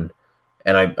run,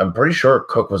 and I'm pretty sure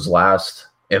Cook was last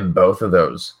in both of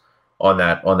those on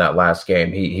that last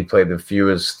game. He played the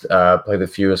fewest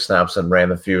snaps and ran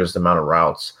the fewest amount of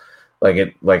routes.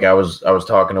 I was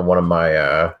talking to one of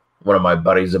my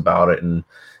buddies about it, and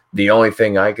the only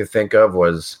thing I could think of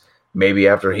was maybe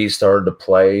after he started to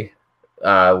play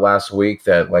last week,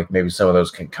 that like maybe some of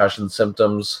those concussion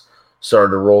symptoms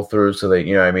started to roll through, so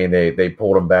they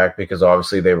pulled him back, because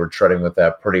obviously they were treading with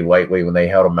that pretty lightly when they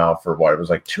held him out for it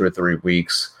was like 2 or 3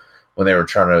 weeks when they were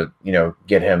trying to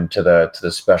get him to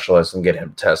the specialist and get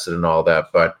him tested and all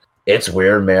that. But it's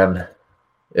weird, man.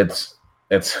 It's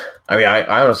I mean, I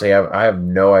honestly I have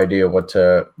no idea what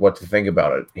to think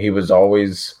about it. He was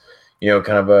always kind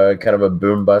of a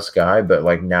boom bust guy, but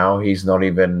like now he's not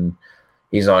even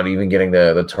getting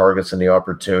the targets and the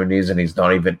opportunities, and he's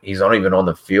not even on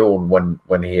the field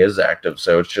when he is active.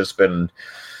 So it's just been,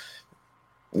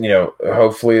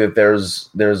 hopefully that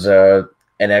there's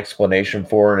an explanation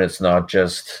for it. And it's not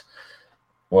just,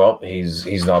 well,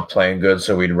 he's not playing good,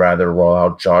 so we'd rather roll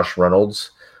out Josh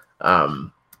Reynolds.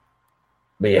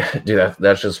 But yeah, dude,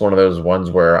 that's just one of those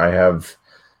ones where I have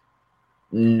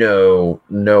no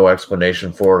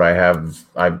explanation for it.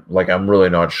 I'm really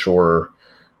not sure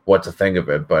what to think of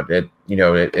it, but it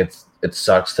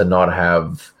sucks to not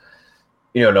have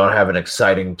an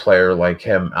exciting player like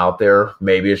him out there.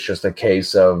 Maybe it's just a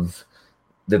case of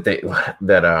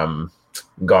that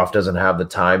Goff doesn't have the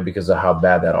time because of how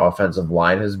bad that offensive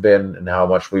line has been and how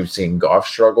much we've seen Goff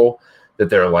struggle, that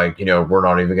they're like, we're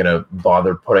not even going to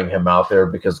bother putting him out there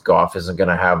because Goff isn't going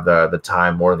to have the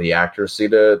time or the accuracy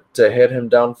to hit him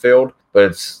downfield. But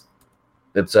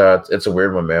it's a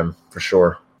weird one, man, for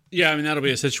sure. Yeah, I mean, that'll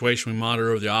be a situation we monitor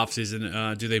over the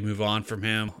offseason. Do they move on from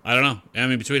him? I don't know. I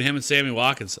mean, between him and Sammy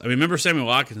Watkins. I mean, remember Sammy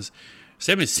Watkins?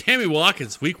 Sammy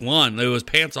Watkins, week 1, it was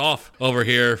pants off over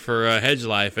here for Hedge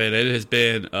Life, and it has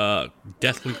been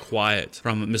deathly quiet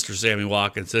from Mr. Sammy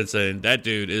Watkins since then. That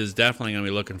dude is definitely going to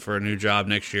be looking for a new job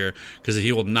next year because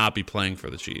he will not be playing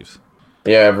for the Chiefs.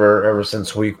 Yeah, ever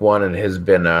since week 1, it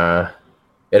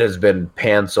has been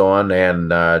pants on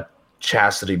and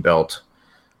chastity belt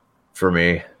for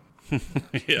me.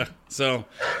 Yeah, so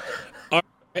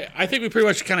I think we pretty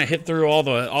much kind of hit through all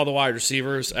the wide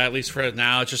receivers, at least for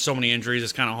now. It's just so many injuries,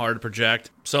 it's kind of hard to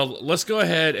project. So let's go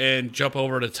ahead and jump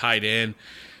over to tight end.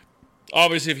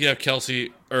 Obviously, if you have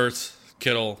Kelsey, Ertz,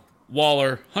 Kittle,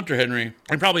 Waller, Hunter Henry,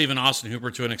 and probably even Austin Hooper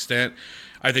to an extent,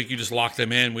 I think you just lock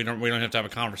them in. We don't have to have a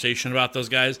conversation about those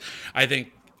guys. I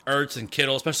think Ertz and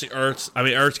Kittle, especially Ertz. I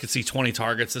mean, Ertz could see 20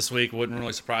 targets this week. Wouldn't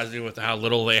really surprise me with how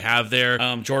little they have there.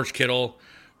 George Kittle,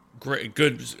 great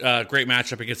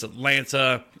matchup against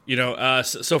Atlanta.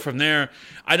 So from there,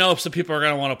 I know some people are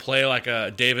going to want to play like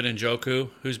a David Njoku,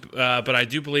 but I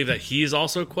do believe that he's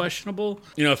also questionable.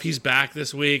 If he's back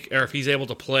this week or if he's able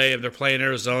to play, if they're playing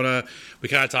Arizona, we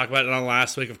kind of talked about it on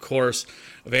last week. Of course,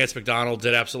 Vance McDonald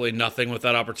did absolutely nothing with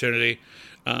that opportunity,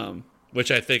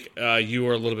 which I think you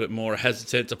were a little bit more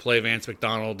hesitant to play Vance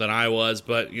McDonald than I was.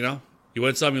 But you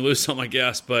win some, you lose some, I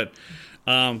guess. But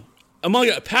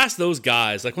past those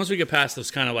guys, like once we get past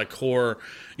those kind of like core,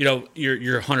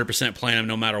 you're 100% playing them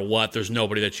no matter what. There's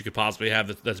nobody that you could possibly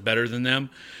have that's better than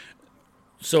them.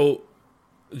 So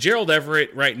Gerald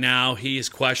Everett right now, he is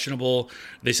questionable.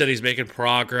 They said he's making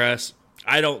progress.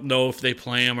 I don't know if they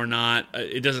play him or not.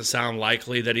 It doesn't sound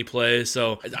likely that he plays.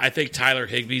 So I think Tyler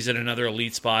Higbee's in another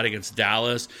elite spot against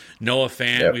Dallas. Noah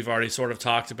Fant, We've already sort of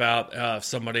talked about,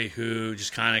 somebody who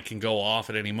just kind of can go off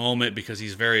at any moment because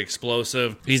he's very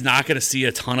explosive. He's not going to see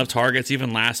a ton of targets.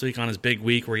 Even last week on his big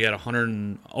week where he had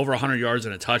over 100 yards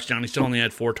and a touchdown, he still only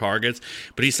had 4 targets.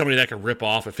 But he's somebody that can rip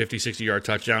off a 50, 60-yard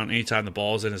touchdown anytime the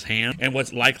ball is in his hand. And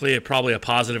what's likely probably a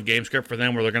positive game script for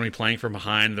them where they're going to be playing from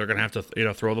behind. They're going to have to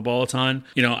throw the ball a ton.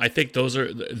 I think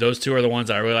those two are the ones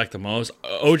I really like the most.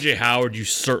 OJ Howard, you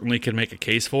certainly can make a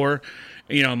case for.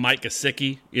 Mike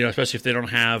Gesicki, especially if they don't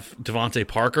have Devontae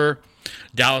Parker,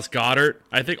 Dallas Goedert.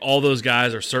 I think all those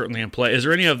guys are certainly in play. Is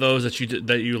there any of those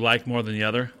that you like more than the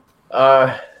other?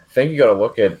 I think you got to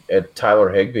look at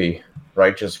Tyler Higbee,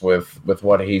 right? Just with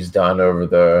what he's done over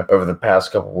the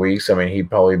past couple of weeks. I mean, he'd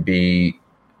probably be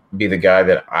the guy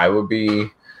that I would be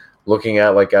looking at,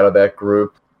 like out of that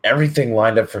group. Everything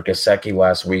lined up for Gesicki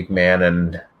last week, man,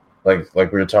 and like we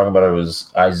were talking about, it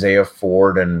was Isaiah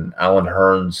Ford and Alan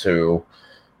Hearns who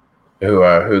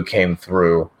came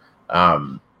through.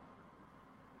 You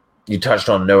touched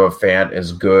on Noah Fant,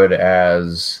 as good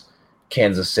as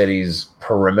Kansas City's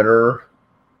perimeter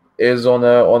is on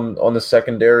the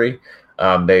secondary.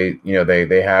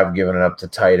 They have given it up to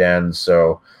tight ends,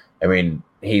 so I mean,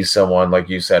 he's someone, like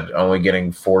you said, only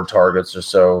getting 4 targets or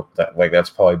so.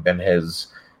 That's probably been his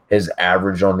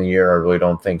average on the year. I really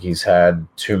don't think he's had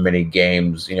too many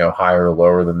games, higher or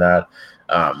lower than that.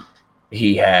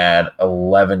 He had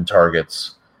 11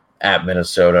 targets at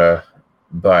Minnesota,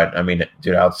 but I mean,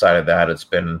 dude, outside of that, it's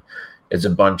a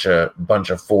bunch of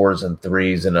 4s and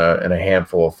 3s and a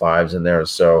handful of 5s in there.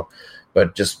 So,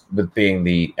 but just with being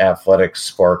the athletic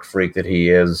spark freak that he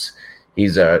is,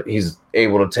 he's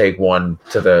able to take one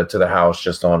to the house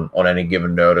just on any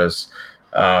given notice.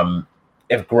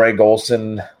 If Greg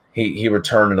Olsen, he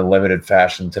returned in a limited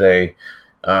fashion today.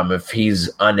 If he's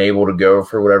unable to go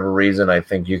for whatever reason, I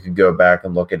think you could go back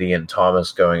and look at Ian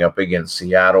Thomas going up against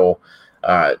Seattle.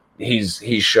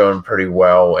 He's shown pretty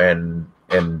well in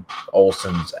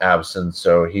Olsen's absence,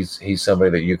 so he's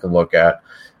somebody that you can look at.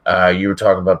 You were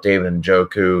talking about David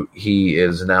Njoku. He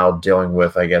is now dealing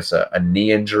with, I guess, a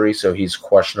knee injury, so he's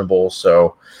questionable.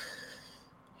 So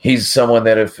he's someone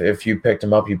that if you picked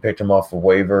him up, you picked him off the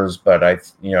waivers. But I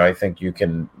think you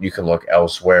can look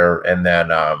elsewhere. And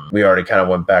then we already kind of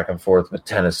went back and forth with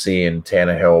Tennessee and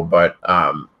Tannehill, but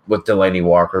with Delaney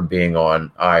Walker being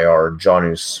on IR,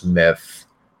 Jonnu Smith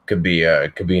could be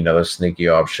another sneaky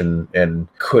option and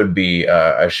could be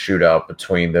a shootout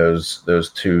between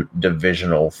those two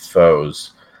divisional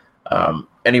foes.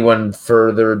 Anyone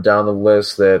further down the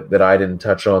list that I didn't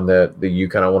touch on that you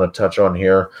kind of want to touch on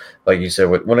here? Like you said,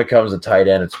 when it comes to tight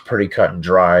end, it's pretty cut and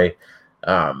dry,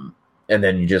 and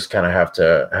then you just kind of have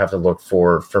to look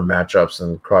for matchups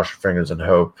and cross your fingers and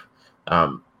hope.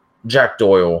 Jack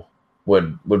Doyle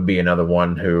would be another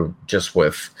one who, just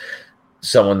with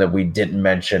someone that we didn't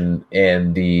mention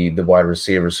in the wide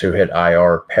receivers who hit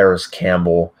IR, Paris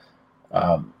Campbell,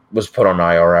 was put on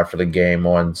IR after the game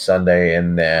on Sunday,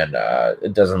 and then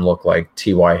it doesn't look like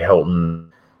T.Y.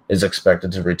 Hilton is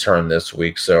expected to return this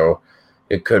week, so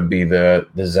it could be the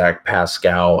Zach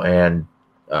Pascal and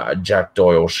Jack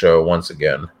Doyle show once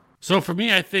again. So for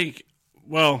me, I think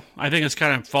it's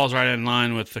kind of falls right in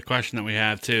line with the question that we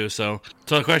have too. So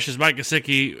the question is Mike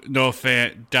Gesicki, Noah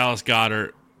Fant, Dallas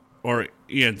Goedert, or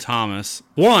Ian Thomas.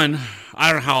 One,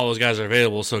 I don't know how all those guys are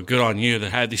available, so good on you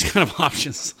that had these kind of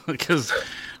options, because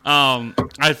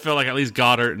I feel like at least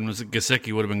Goddard and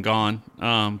Gesicki would have been gone.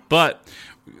 But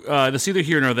that's neither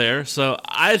here nor there. So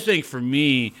I think for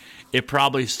me, it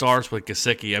probably starts with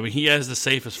Gesicki. I mean, he has the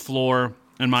safest floor,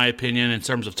 in my opinion, in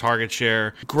terms of target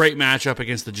share. Great matchup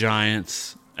against the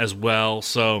Giants as well.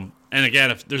 So And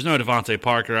again, if there's no Devontae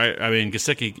Parker, I mean,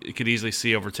 Gesicki could easily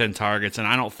see over 10 targets, and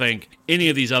I don't think any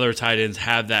of these other tight ends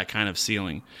have that kind of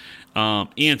ceiling.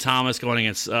 Ian Thomas going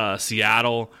against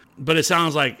Seattle, but it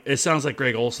sounds like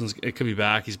Greg Olsen's it could be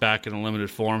back. He's back in a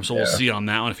limited form, so we'll see on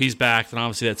that one. If he's back, then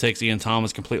obviously that takes Ian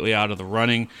Thomas completely out of the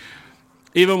running.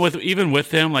 Even with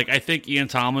him, like I think Ian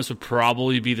Thomas would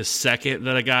probably be the second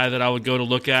that a guy that I would go to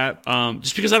look at,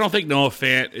 just because I don't think Noah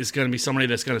Fant is going to be somebody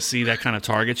that's going to see that kind of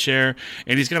target share,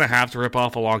 and he's going to have to rip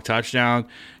off a long touchdown.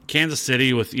 Kansas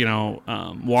City with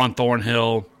Juan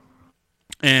Thornhill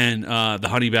and the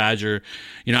Honey Badger,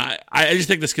 I just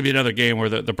think this could be another game where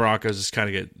the Broncos just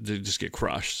kind of get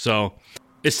crushed. So.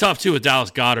 It's tough, too, with Dallas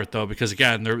Goedert, though, because,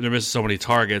 again, they're missing so many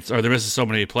targets, or they're missing so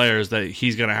many players that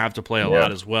he's going to have to play a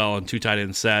lot as well in 2 tight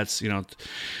end sets,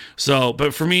 So,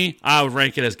 but for me, I would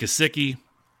rank it as Gesicki,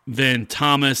 then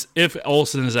Thomas, if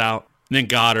Olsen is out, then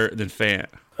Goddard, then Fant.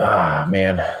 Ah,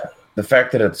 man. The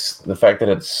fact that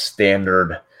it's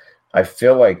standard, I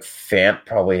feel like Fant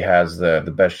probably has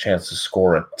the best chance to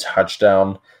score a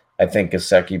touchdown. I think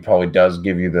Gesicki probably does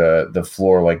give you the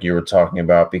floor like you were talking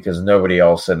about, because nobody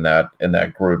else in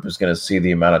that group is going to see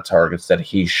the amount of targets that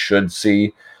he should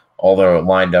see, although it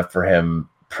lined up for him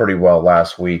pretty well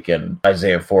last week, and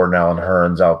Isaiah Ford and Alan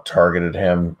Hearns out-targeted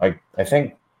him. I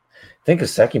think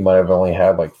Gesicki might have only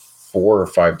had like 4 or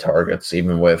 5 targets,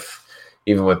 even with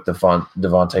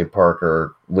Devontae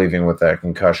Parker leaving with that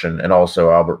concussion, and also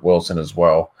Albert Wilson as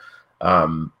well.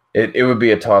 It would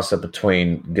be a toss-up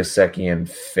between Gesicki and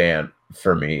Fant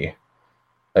for me.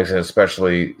 Like I said,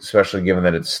 especially given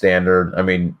that it's standard. I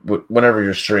mean, whenever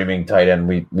you're streaming tight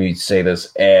end, we say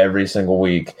this every single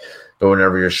week, but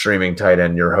whenever you're streaming tight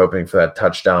end, you're hoping for that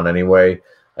touchdown anyway.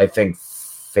 I think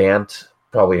Fant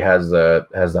probably has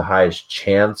the highest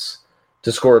chance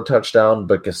to score a touchdown,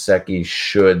 but Gesicki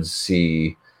should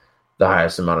see the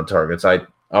highest amount of targets. I'm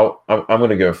going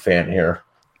to go Fant here.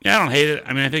 Yeah, I don't hate it.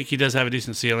 I mean, I think he does have a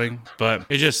decent ceiling, but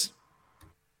it just,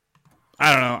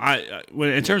 I don't know.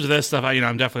 In terms of this stuff,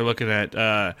 I'm definitely looking at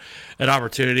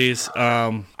opportunities.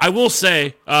 I will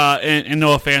say, in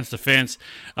Noah Fant's defense,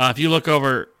 if you look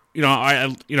over, even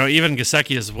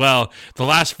Gesicki as well, the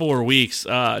last 4 weeks,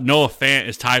 Noah Fant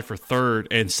is tied for 3rd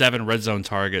in 7 red zone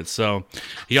targets. So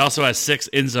he also has 6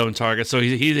 end zone targets. So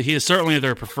he is certainly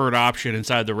their preferred option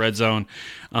inside the red zone.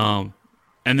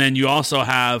 And then you also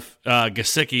have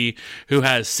Gesicki, who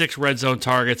has 6 red zone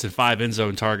targets and 5 end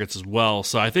zone targets as well.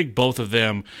 So I think both of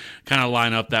them kind of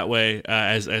line up that way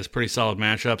as pretty solid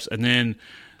matchups. And then,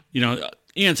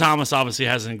 Ian Thomas obviously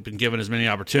hasn't been given as many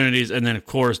opportunities. And then, of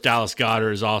course, Dallas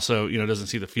Goedert is also, doesn't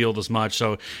see the field as much.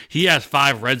 So he has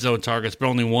 5 red zone targets, but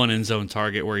only 1 end zone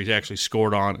target where he's actually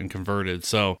scored on and converted.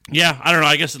 So, yeah, I don't know.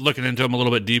 I guess looking into him a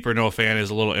little bit deeper, Noah Fant is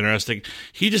a little interesting.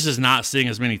 He just is not seeing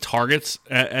as many targets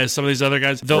as some of these other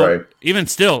guys. Though, even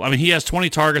still, I mean, he has 20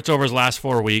 targets over his last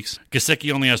 4 weeks.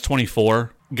 Gesicki only has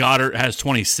 24. Goddard has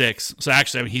 26. So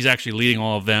actually, he's actually leading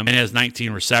all of them, and has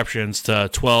 19 receptions to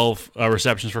 12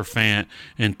 receptions for Fant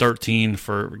and 13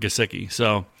 for Gesicki.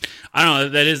 So I don't know.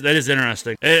 That is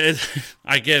interesting.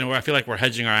 Again, I feel like we're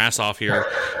hedging our ass off here,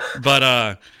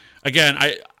 but again,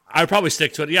 I'd probably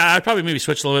stick to it. Yeah, I'd probably maybe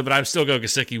switch a little bit, but I'd still go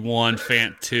Gesicki 1,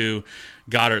 Fant 2,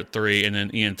 Goddard 3, and then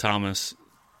Ian Thomas,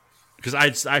 because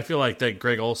I feel like that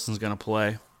Greg Olsen's going to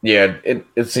play. Yeah,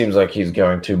 it seems like he's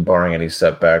going to, barring any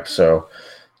setbacks. So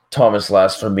Thomas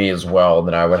last for me as well.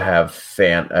 Then I would have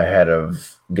Fant ahead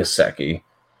of Gesicki.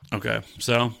 Okay,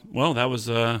 so that was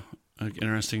an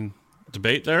interesting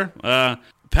debate there.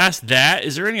 Past that,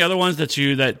 is there any other ones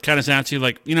that kind of sound to you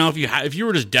like, if you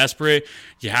were just desperate,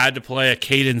 you had to play a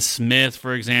Caden Smith,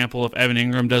 for example, if Evan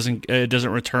Ingram doesn't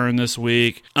return this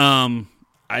week?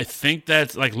 I think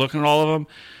that's like looking at all of them.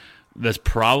 That's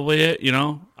probably it.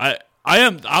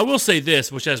 I will say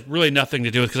this, which has really nothing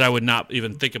to do with, because I would not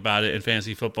even think about it in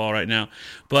fantasy football right now,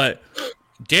 but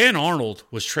Dan Arnold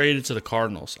was traded to the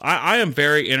Cardinals. I am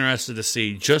very interested to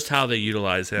see just how they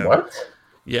utilize him. What?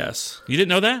 Yes. You didn't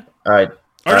know that?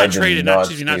 Not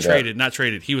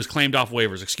traded. He was claimed off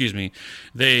waivers, excuse me.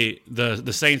 The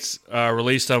Saints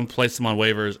released him, placed him on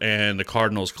waivers, and the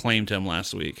Cardinals claimed him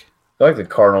last week. I feel like the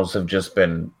Cardinals have just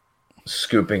been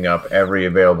scooping up every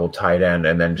available tight end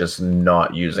and then just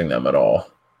not using them at all.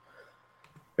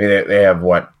 I mean, they have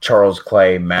Charles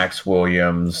Clay, Max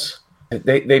Williams.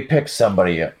 They picked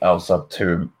somebody else up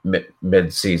to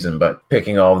mid-season, but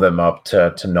picking all of them up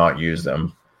to not use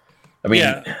them. I mean,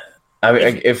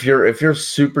 if you're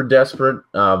super desperate,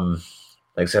 like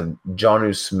I said,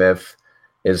 Jonnu Smith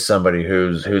is somebody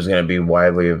who's going to be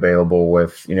widely available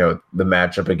with the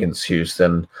matchup against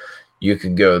Houston. You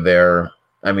could go there.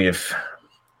 I mean, if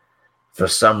for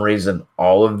some reason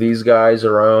all of these guys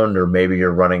are owned, or maybe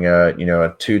you're running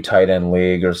a 2 tight end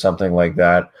league or something like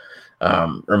that,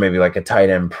 or maybe like a tight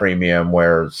end premium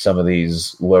where some of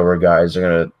these lower guys are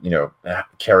going to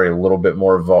carry a little bit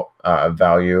more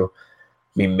value.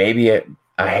 I mean, maybe a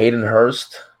Hayden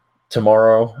Hurst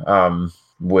tomorrow.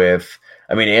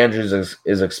 Andrews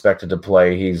is expected to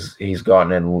play. He's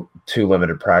gotten in 2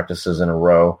 limited practices in a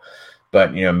row,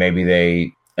 but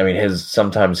maybe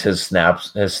sometimes his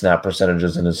snap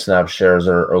percentages and his snap shares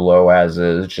are low as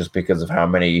is, just because of how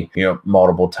many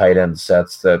multiple tight end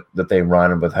sets that they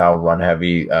run, and with how run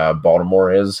heavy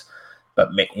Baltimore is. But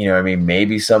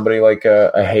maybe somebody like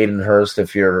a Hayden Hurst,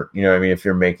 if you're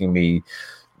making me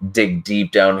dig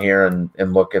deep down here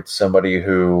and look at somebody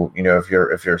who if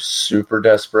you're super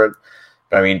desperate.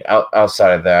 But I mean,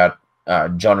 outside of that,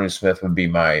 Jonnu Smith would be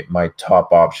my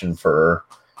top option for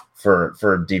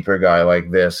a deeper guy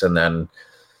like this. And then,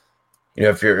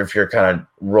 if you're kind of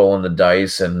rolling the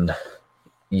dice and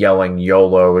yelling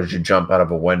YOLO as you jump out of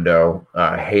a window,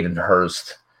 Hayden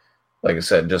Hurst, like I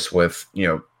said, just with,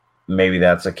 maybe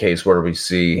that's a case where we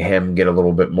see him get a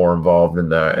little bit more involved in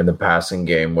the passing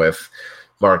game, with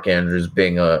Mark Andrews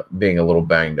being a little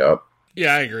banged up.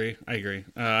 Yeah, I agree.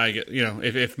 I get,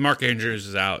 if Mark Andrews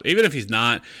is out, even if he's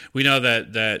not, we know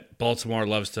that Baltimore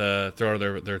loves to throw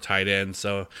their tight end.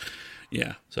 So,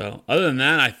 yeah. So, other than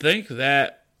that, I think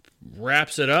that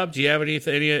wraps it up. Do you have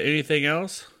anything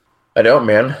else? I don't,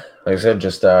 man. Like I said,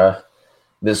 just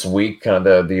this week, kind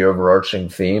of the overarching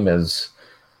theme is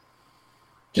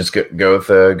just go with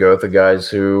the guys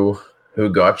who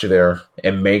got you there,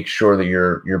 and make sure that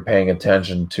you're paying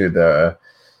attention to the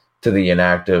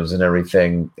inactives and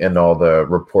everything, and all the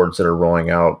reports that are rolling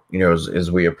out,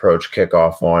 as we approach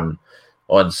kickoff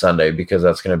on Sunday, because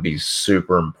that's going to be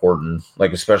super important.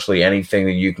 Like, especially anything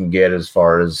that you can get as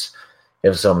far as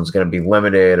if someone's going to be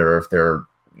limited, or if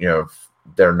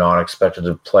they're not expected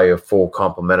to play a full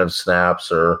complement of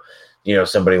snaps, or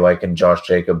somebody like in Josh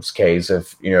Jacobs' case,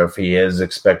 if he is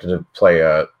expected to play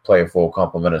a full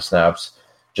complement of snaps,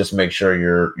 just make sure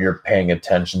you're paying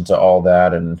attention to all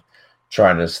that and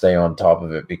trying to stay on top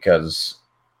of it, because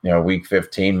week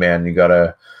 15, man,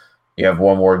 you have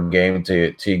one more game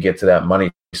to get to that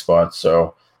money spot,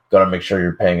 so got to make sure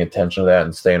you're paying attention to that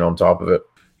and staying on top of it.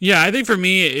 Yeah, I think for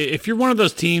me, if you're one of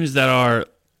those teams that are,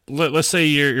 let's say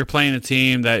you're playing a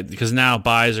team that, because now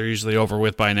buys are usually over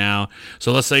with by now.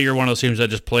 So let's say you're one of those teams that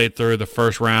just played through the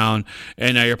first round,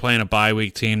 and now you're playing a bye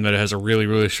week team that has a really,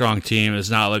 really strong team. It's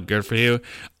not look good for you.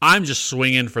 I'm just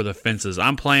swinging for the fences.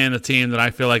 I'm playing a team that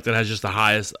I feel like that has just the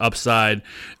highest upside,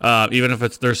 even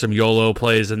if there's some YOLO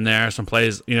plays in there, some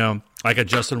plays, like a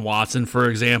Justin Watson, for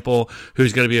example,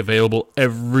 who's going to be available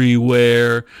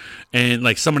everywhere. And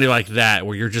like somebody like that,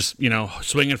 where you're just,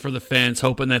 swinging for the fence,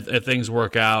 hoping that things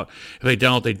work out. If they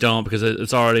don't, they don't, because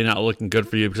it's already not looking good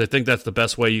for you, because I think that's the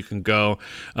best way you can go.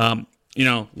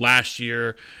 Last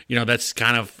year, that's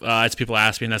kind of, as people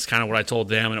ask me, and that's kind of what I told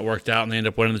them, and it worked out, and they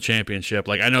ended up winning the championship.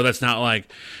 Like, I know that's not like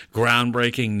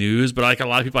groundbreaking news, but like a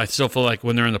lot of people, I still feel like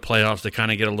when they're in the playoffs, they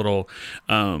kind of get a little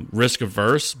risk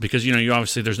averse, because, you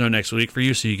obviously there's no next week for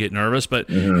you, so you get nervous. But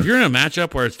if you're in a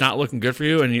matchup where it's not looking good for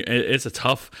you, and it's a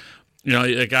tough,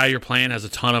 a guy you're playing has a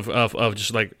ton of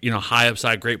just like, high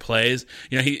upside, great plays.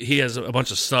 He has a bunch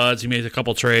of studs. He made a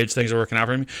couple trades. Things are working out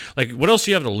for him. Like, what else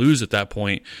do you have to lose at that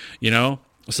point,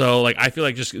 So, like, I feel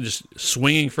like just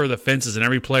swinging for the fences, and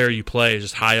every player you play is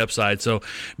just high upside. So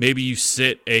maybe you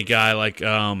sit a guy like,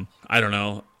 I don't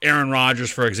know, Aaron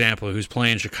Rodgers, for example, who's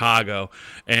playing Chicago,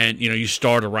 and, you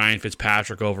start a Ryan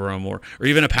Fitzpatrick over him, or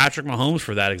even a Patrick Mahomes,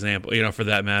 for that example, for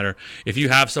that matter. If you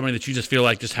have somebody that you just feel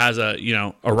like just has a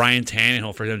Ryan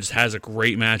Tannehill, for example, just has a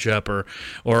great matchup, or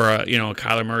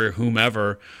Kyler Murray, or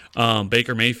whomever,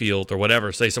 Baker Mayfield or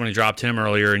whatever, say somebody dropped him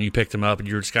earlier and you picked him up and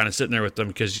you were just kind of sitting there with them,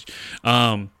 because,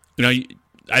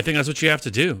 I think that's what you have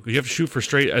to do. You have to shoot for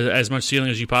straight as much ceiling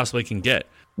as you possibly can get.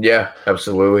 Yeah,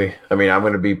 absolutely. I mean, I'm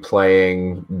going to be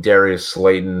playing Darius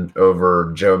Slayton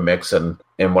over Joe Mixon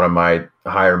in one of my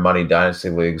higher money dynasty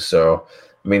leagues. So,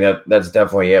 I mean, that's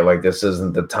definitely it. Like, this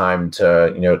isn't the time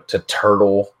to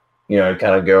turtle, kind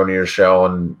of go into your shell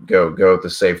and go the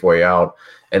safe way out.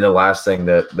 And the last thing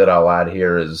that I'll add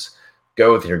here is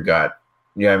go with your gut.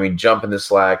 Jump in the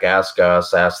Slack, ask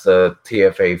us, ask the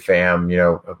TFA fam,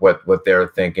 what they're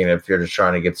thinking, if you're just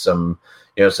trying to get some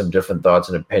different thoughts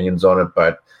and opinions on it.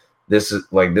 But this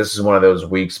is one of those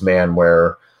weeks, man,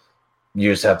 where you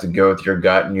just have to go with your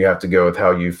gut, and you have to go with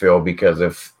how you feel, because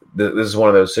if this is one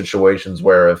of those situations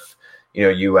where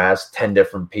you ask 10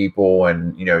 different people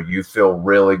and, you feel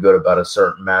really good about a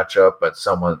certain matchup, but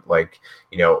someone like,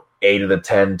 8 of the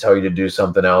 10 tell you to do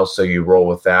something else. So you roll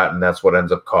with that. And that's what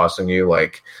ends up costing you.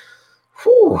 Like,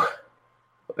 whew,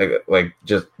 like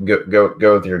just go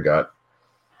with your gut.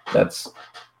 That's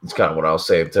kind of what I'll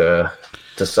say to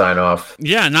sign off.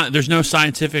 Yeah, there's no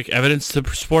scientific evidence to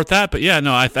support that, but yeah,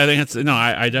 no, I think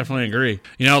I definitely agree.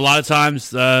 A lot of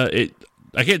times,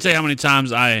 I can't tell you how many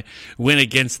times I went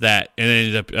against that and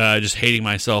ended up just hating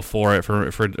myself for it,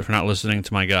 for not listening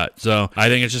to my gut. So I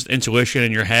think it's just intuition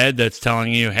in your head that's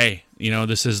telling you, hey,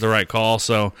 this is the right call.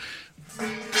 So,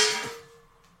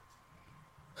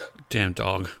 damn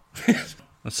dog.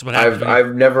 That's what happened.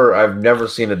 I've never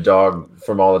seen a dog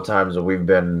from all the times that we've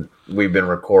been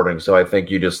recording. So I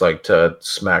think you just like to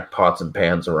smack pots and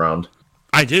pans around.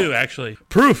 I do, actually.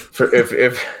 Proof.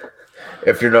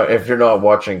 If you're not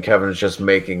watching, Kevin's just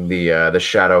making the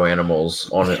shadow animals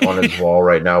on his wall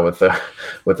right now with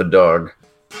the dog.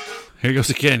 Here he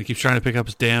goes again. He keeps trying to pick up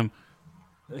his damn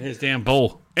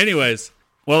bowl. Anyways,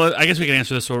 well, I guess we can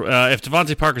answer this. If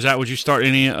Devontae Parker's out, would you start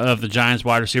any of the Giants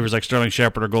wide receivers like Sterling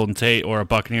Shepard or Golden Tate, or a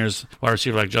Buccaneers wide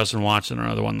receiver like Justin Watson, or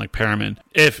another one like Perriman?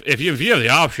 If you have the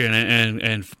option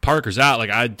and Parker's out, like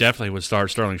I definitely would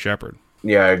start Sterling Shepard.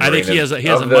 Yeah, I agree. I think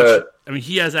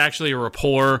he has actually a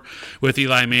rapport with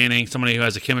Eli Manning, somebody who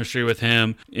has a chemistry with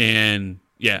him, and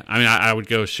yeah, I would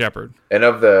go Shepard. And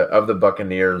of the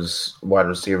Buccaneers wide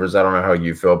receivers, I don't know how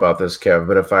you feel about this, Kev,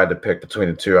 but if I had to pick between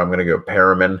the two, I'm going to go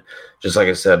Perriman. Just like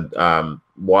I said,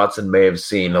 Watson may have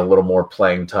seen a little more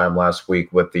playing time last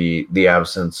week with the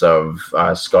absence of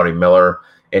Scotty Miller,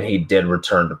 and he did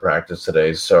return to practice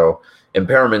today. So, and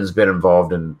Perriman's been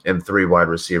involved in 3 wide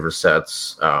receiver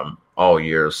sets all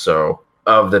year. So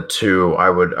of the two, I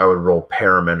would roll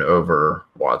Perriman over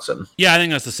Watson. Yeah, I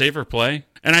think that's the safer play.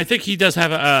 And I think he does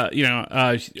have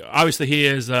obviously he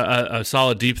is a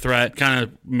solid deep threat, kind of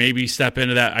maybe step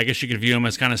into that. I guess you could view him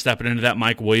as kind of stepping into that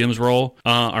Mike Evans role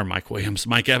there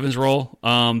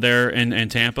in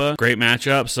Tampa. Great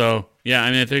matchup. So, yeah,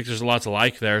 I think there's lots of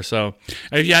like there. So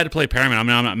if you had to play Perriman, I'm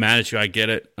not mad at you. I get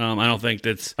it. I don't think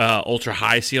that's ultra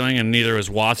high ceiling, and neither is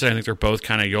Watson. I think they're both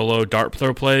kind of YOLO dart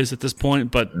throw plays at this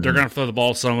point, but they're going to throw the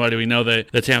ball to somebody. We know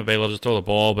that the Tampa Bay loves to throw the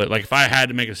ball, but like if I had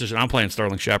to make a decision, I'm playing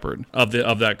Sterling Shepard of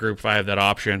that group. If I have that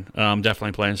option,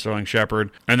 definitely playing Sterling Shepard.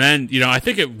 And then, I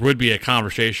think it would be a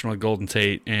conversation with Golden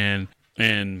Tate and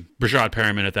Brashad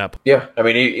Perriman at that point. Yeah,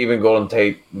 even Golden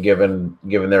Tate, given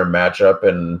their matchup,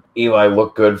 and Eli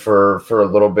looked good for a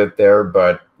little bit there,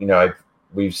 but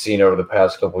we've seen over the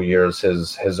past couple of years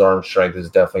his arm strength has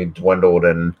definitely dwindled,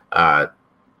 and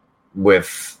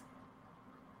with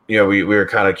we were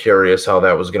kind of curious how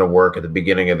that was going to work at the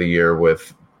beginning of the year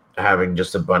with having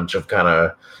just a bunch of kind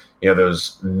of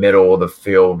those middle of the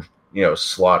field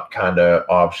slot kind of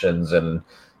options, and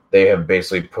they have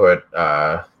basically put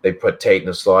Tate in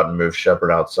the slot and moved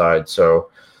Shepard outside. So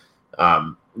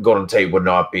Golden Tate would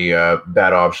not be a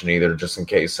bad option either, just in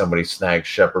case somebody snags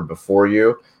Shepard before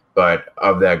you. But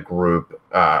of that group,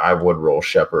 I would roll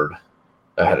Shepard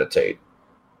ahead of Tate.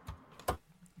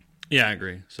 Yeah, I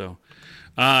agree. So,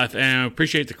 and I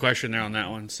appreciate the question there on that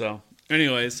one. So,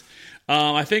 anyways,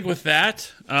 I think with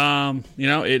that,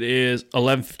 it is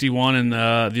 11:51 in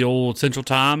the old Central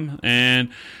Time, and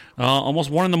almost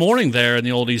 1 a.m. there in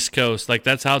the old East Coast. Like,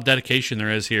 that's how dedication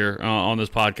there is here on this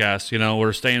podcast.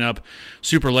 We're staying up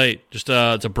super late just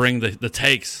to bring the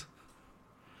takes.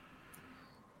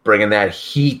 Bringing that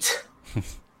heat.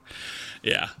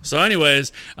 Yeah. So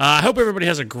anyways, I hope everybody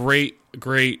has a great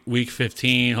week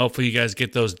 15. Hopefully you guys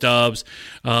get those dubs,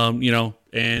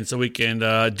 and so we can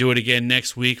do it again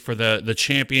next week for the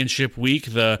championship week,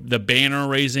 the banner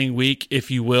raising week, if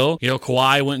you will.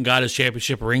 Kawhi went and got his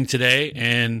championship ring today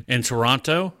in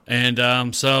Toronto,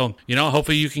 and so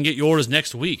hopefully you can get yours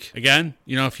next week. Again,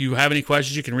 if you have any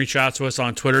questions, you can reach out to us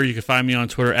on Twitter. You can find me on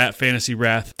Twitter at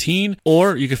FantasyWrathTeen,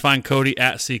 or you can find Cody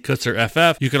at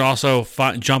CKutzerFF. You can also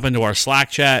jump into our Slack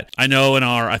chat. I know in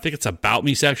our, I think it's About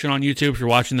Me section on YouTube. If you're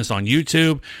watching this on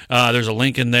YouTube, there's a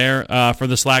link in there for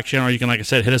the Slack channel. Or you can, like I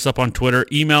said, hit us up on Twitter.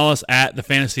 Email us at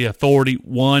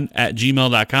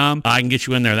thefantasyauthority1@gmail.com. I can get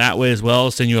you in there that way as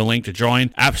well. Send you a link to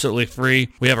join. Absolutely free.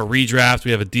 We have a redraft.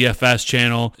 We have a DFS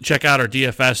channel. Check out our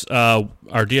DFS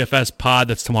pod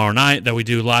that's tomorrow night that we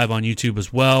do live on YouTube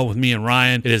as well with me and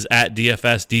Ryan. It is at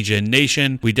DFS DJ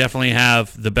Nation. We definitely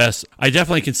have the best. I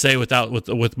definitely can say with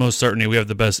most certainty we have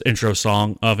the best intro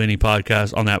song of any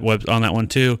podcast on that one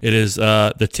too. It is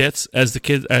the tits, as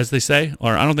they say,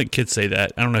 or I don't think kids say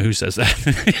that. I don't know who says that.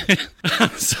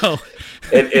 So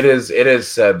it is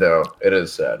said though. It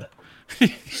is said.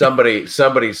 Somebody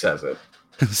says it.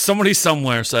 Somebody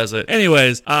somewhere says it.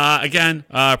 Anyways, again,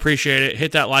 appreciate it.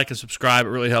 Hit that like and subscribe. It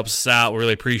really helps us out. We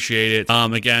really appreciate it.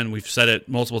 Again, we've said it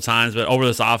multiple times, but over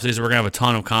this offseason, we're going to have a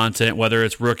ton of content, whether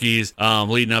it's rookies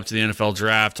leading up to the NFL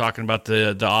draft, talking about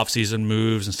the offseason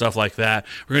moves and stuff like that.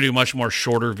 We're going to do much more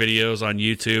shorter videos on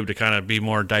YouTube to kind of be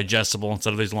more digestible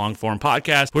instead of these long-form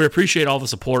podcasts. We appreciate all the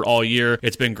support all year.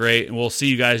 It's been great, and we'll see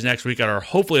you guys next week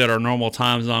hopefully at our normal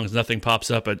time, as long as nothing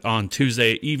pops up on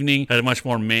Tuesday evening at a much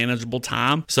more manageable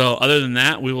time. So other than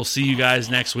that, we will see you guys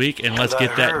next week, and let's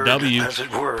get that W. As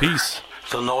it were, peace.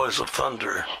 The noise of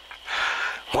thunder.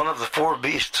 One of the four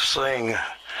beasts saying,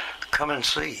 "Come and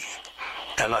see."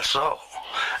 And I saw,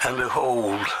 and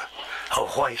behold, a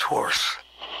white horse.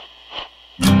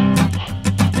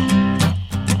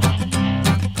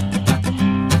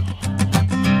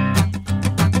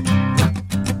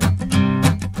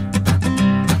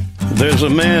 There's a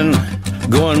man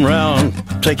going round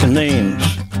taking names,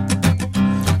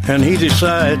 and he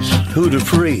decides who to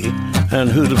free and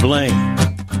who to blame.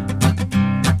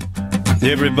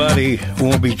 Everybody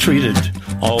won't be treated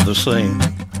all the same.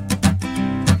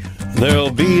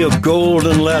 There'll be a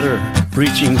golden ladder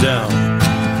reaching down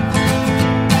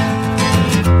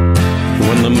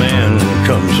when the man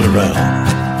comes around.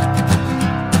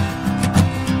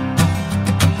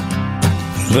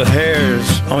 The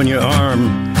hairs on your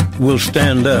arm will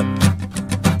stand up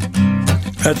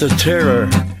at the terror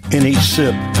in each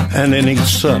sip and in each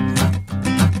sup.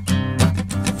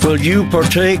 Will you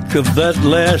partake of that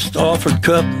last offered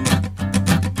cup,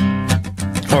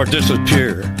 or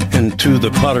disappear into the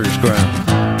potter's ground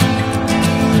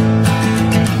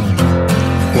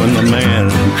when the man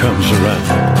comes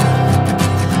around?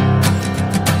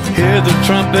 Hear the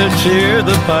trumpets, hear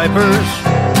the pipers,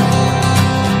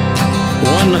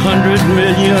 100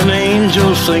 million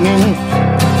angels singing.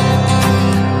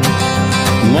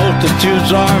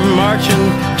 Multitudes are marching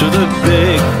to the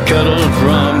big kettle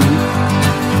drum.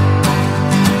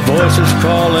 Voices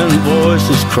calling,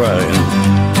 voices crying.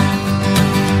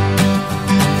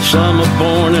 Some are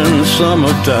born and some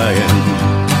are dying.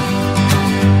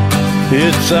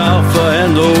 It's Alpha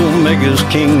and Omega's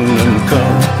kingdom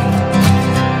come.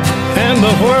 And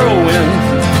the whirlwind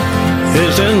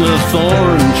is in the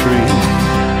thorn tree.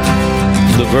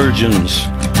 The virgins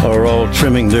are all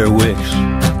trimming their wicks.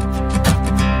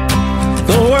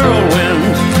 The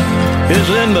whirlwind is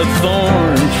in the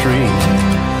thorn tree.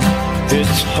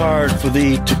 It's hard for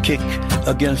thee to kick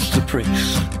against the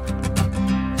pricks.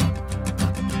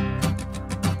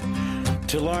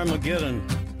 Till Armageddon,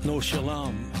 no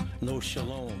shalom, no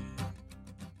shalom.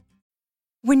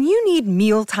 When you need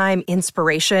mealtime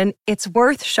inspiration, it's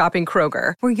worth shopping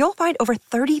Kroger, where you'll find over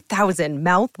 30,000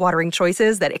 mouth-watering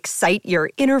choices that excite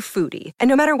your inner foodie. And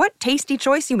no matter what tasty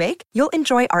choice you make, you'll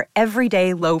enjoy our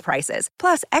everyday low prices,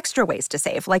 plus extra ways to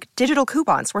save, like digital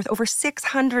coupons worth over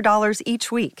 $600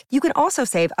 each week. You can also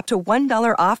save up to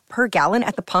 $1 off per gallon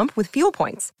at the pump with fuel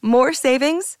points. More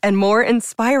savings and more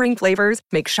inspiring flavors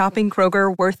make shopping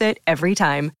Kroger worth it every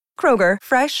time. Kroger,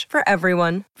 fresh for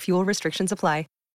everyone. Fuel restrictions apply.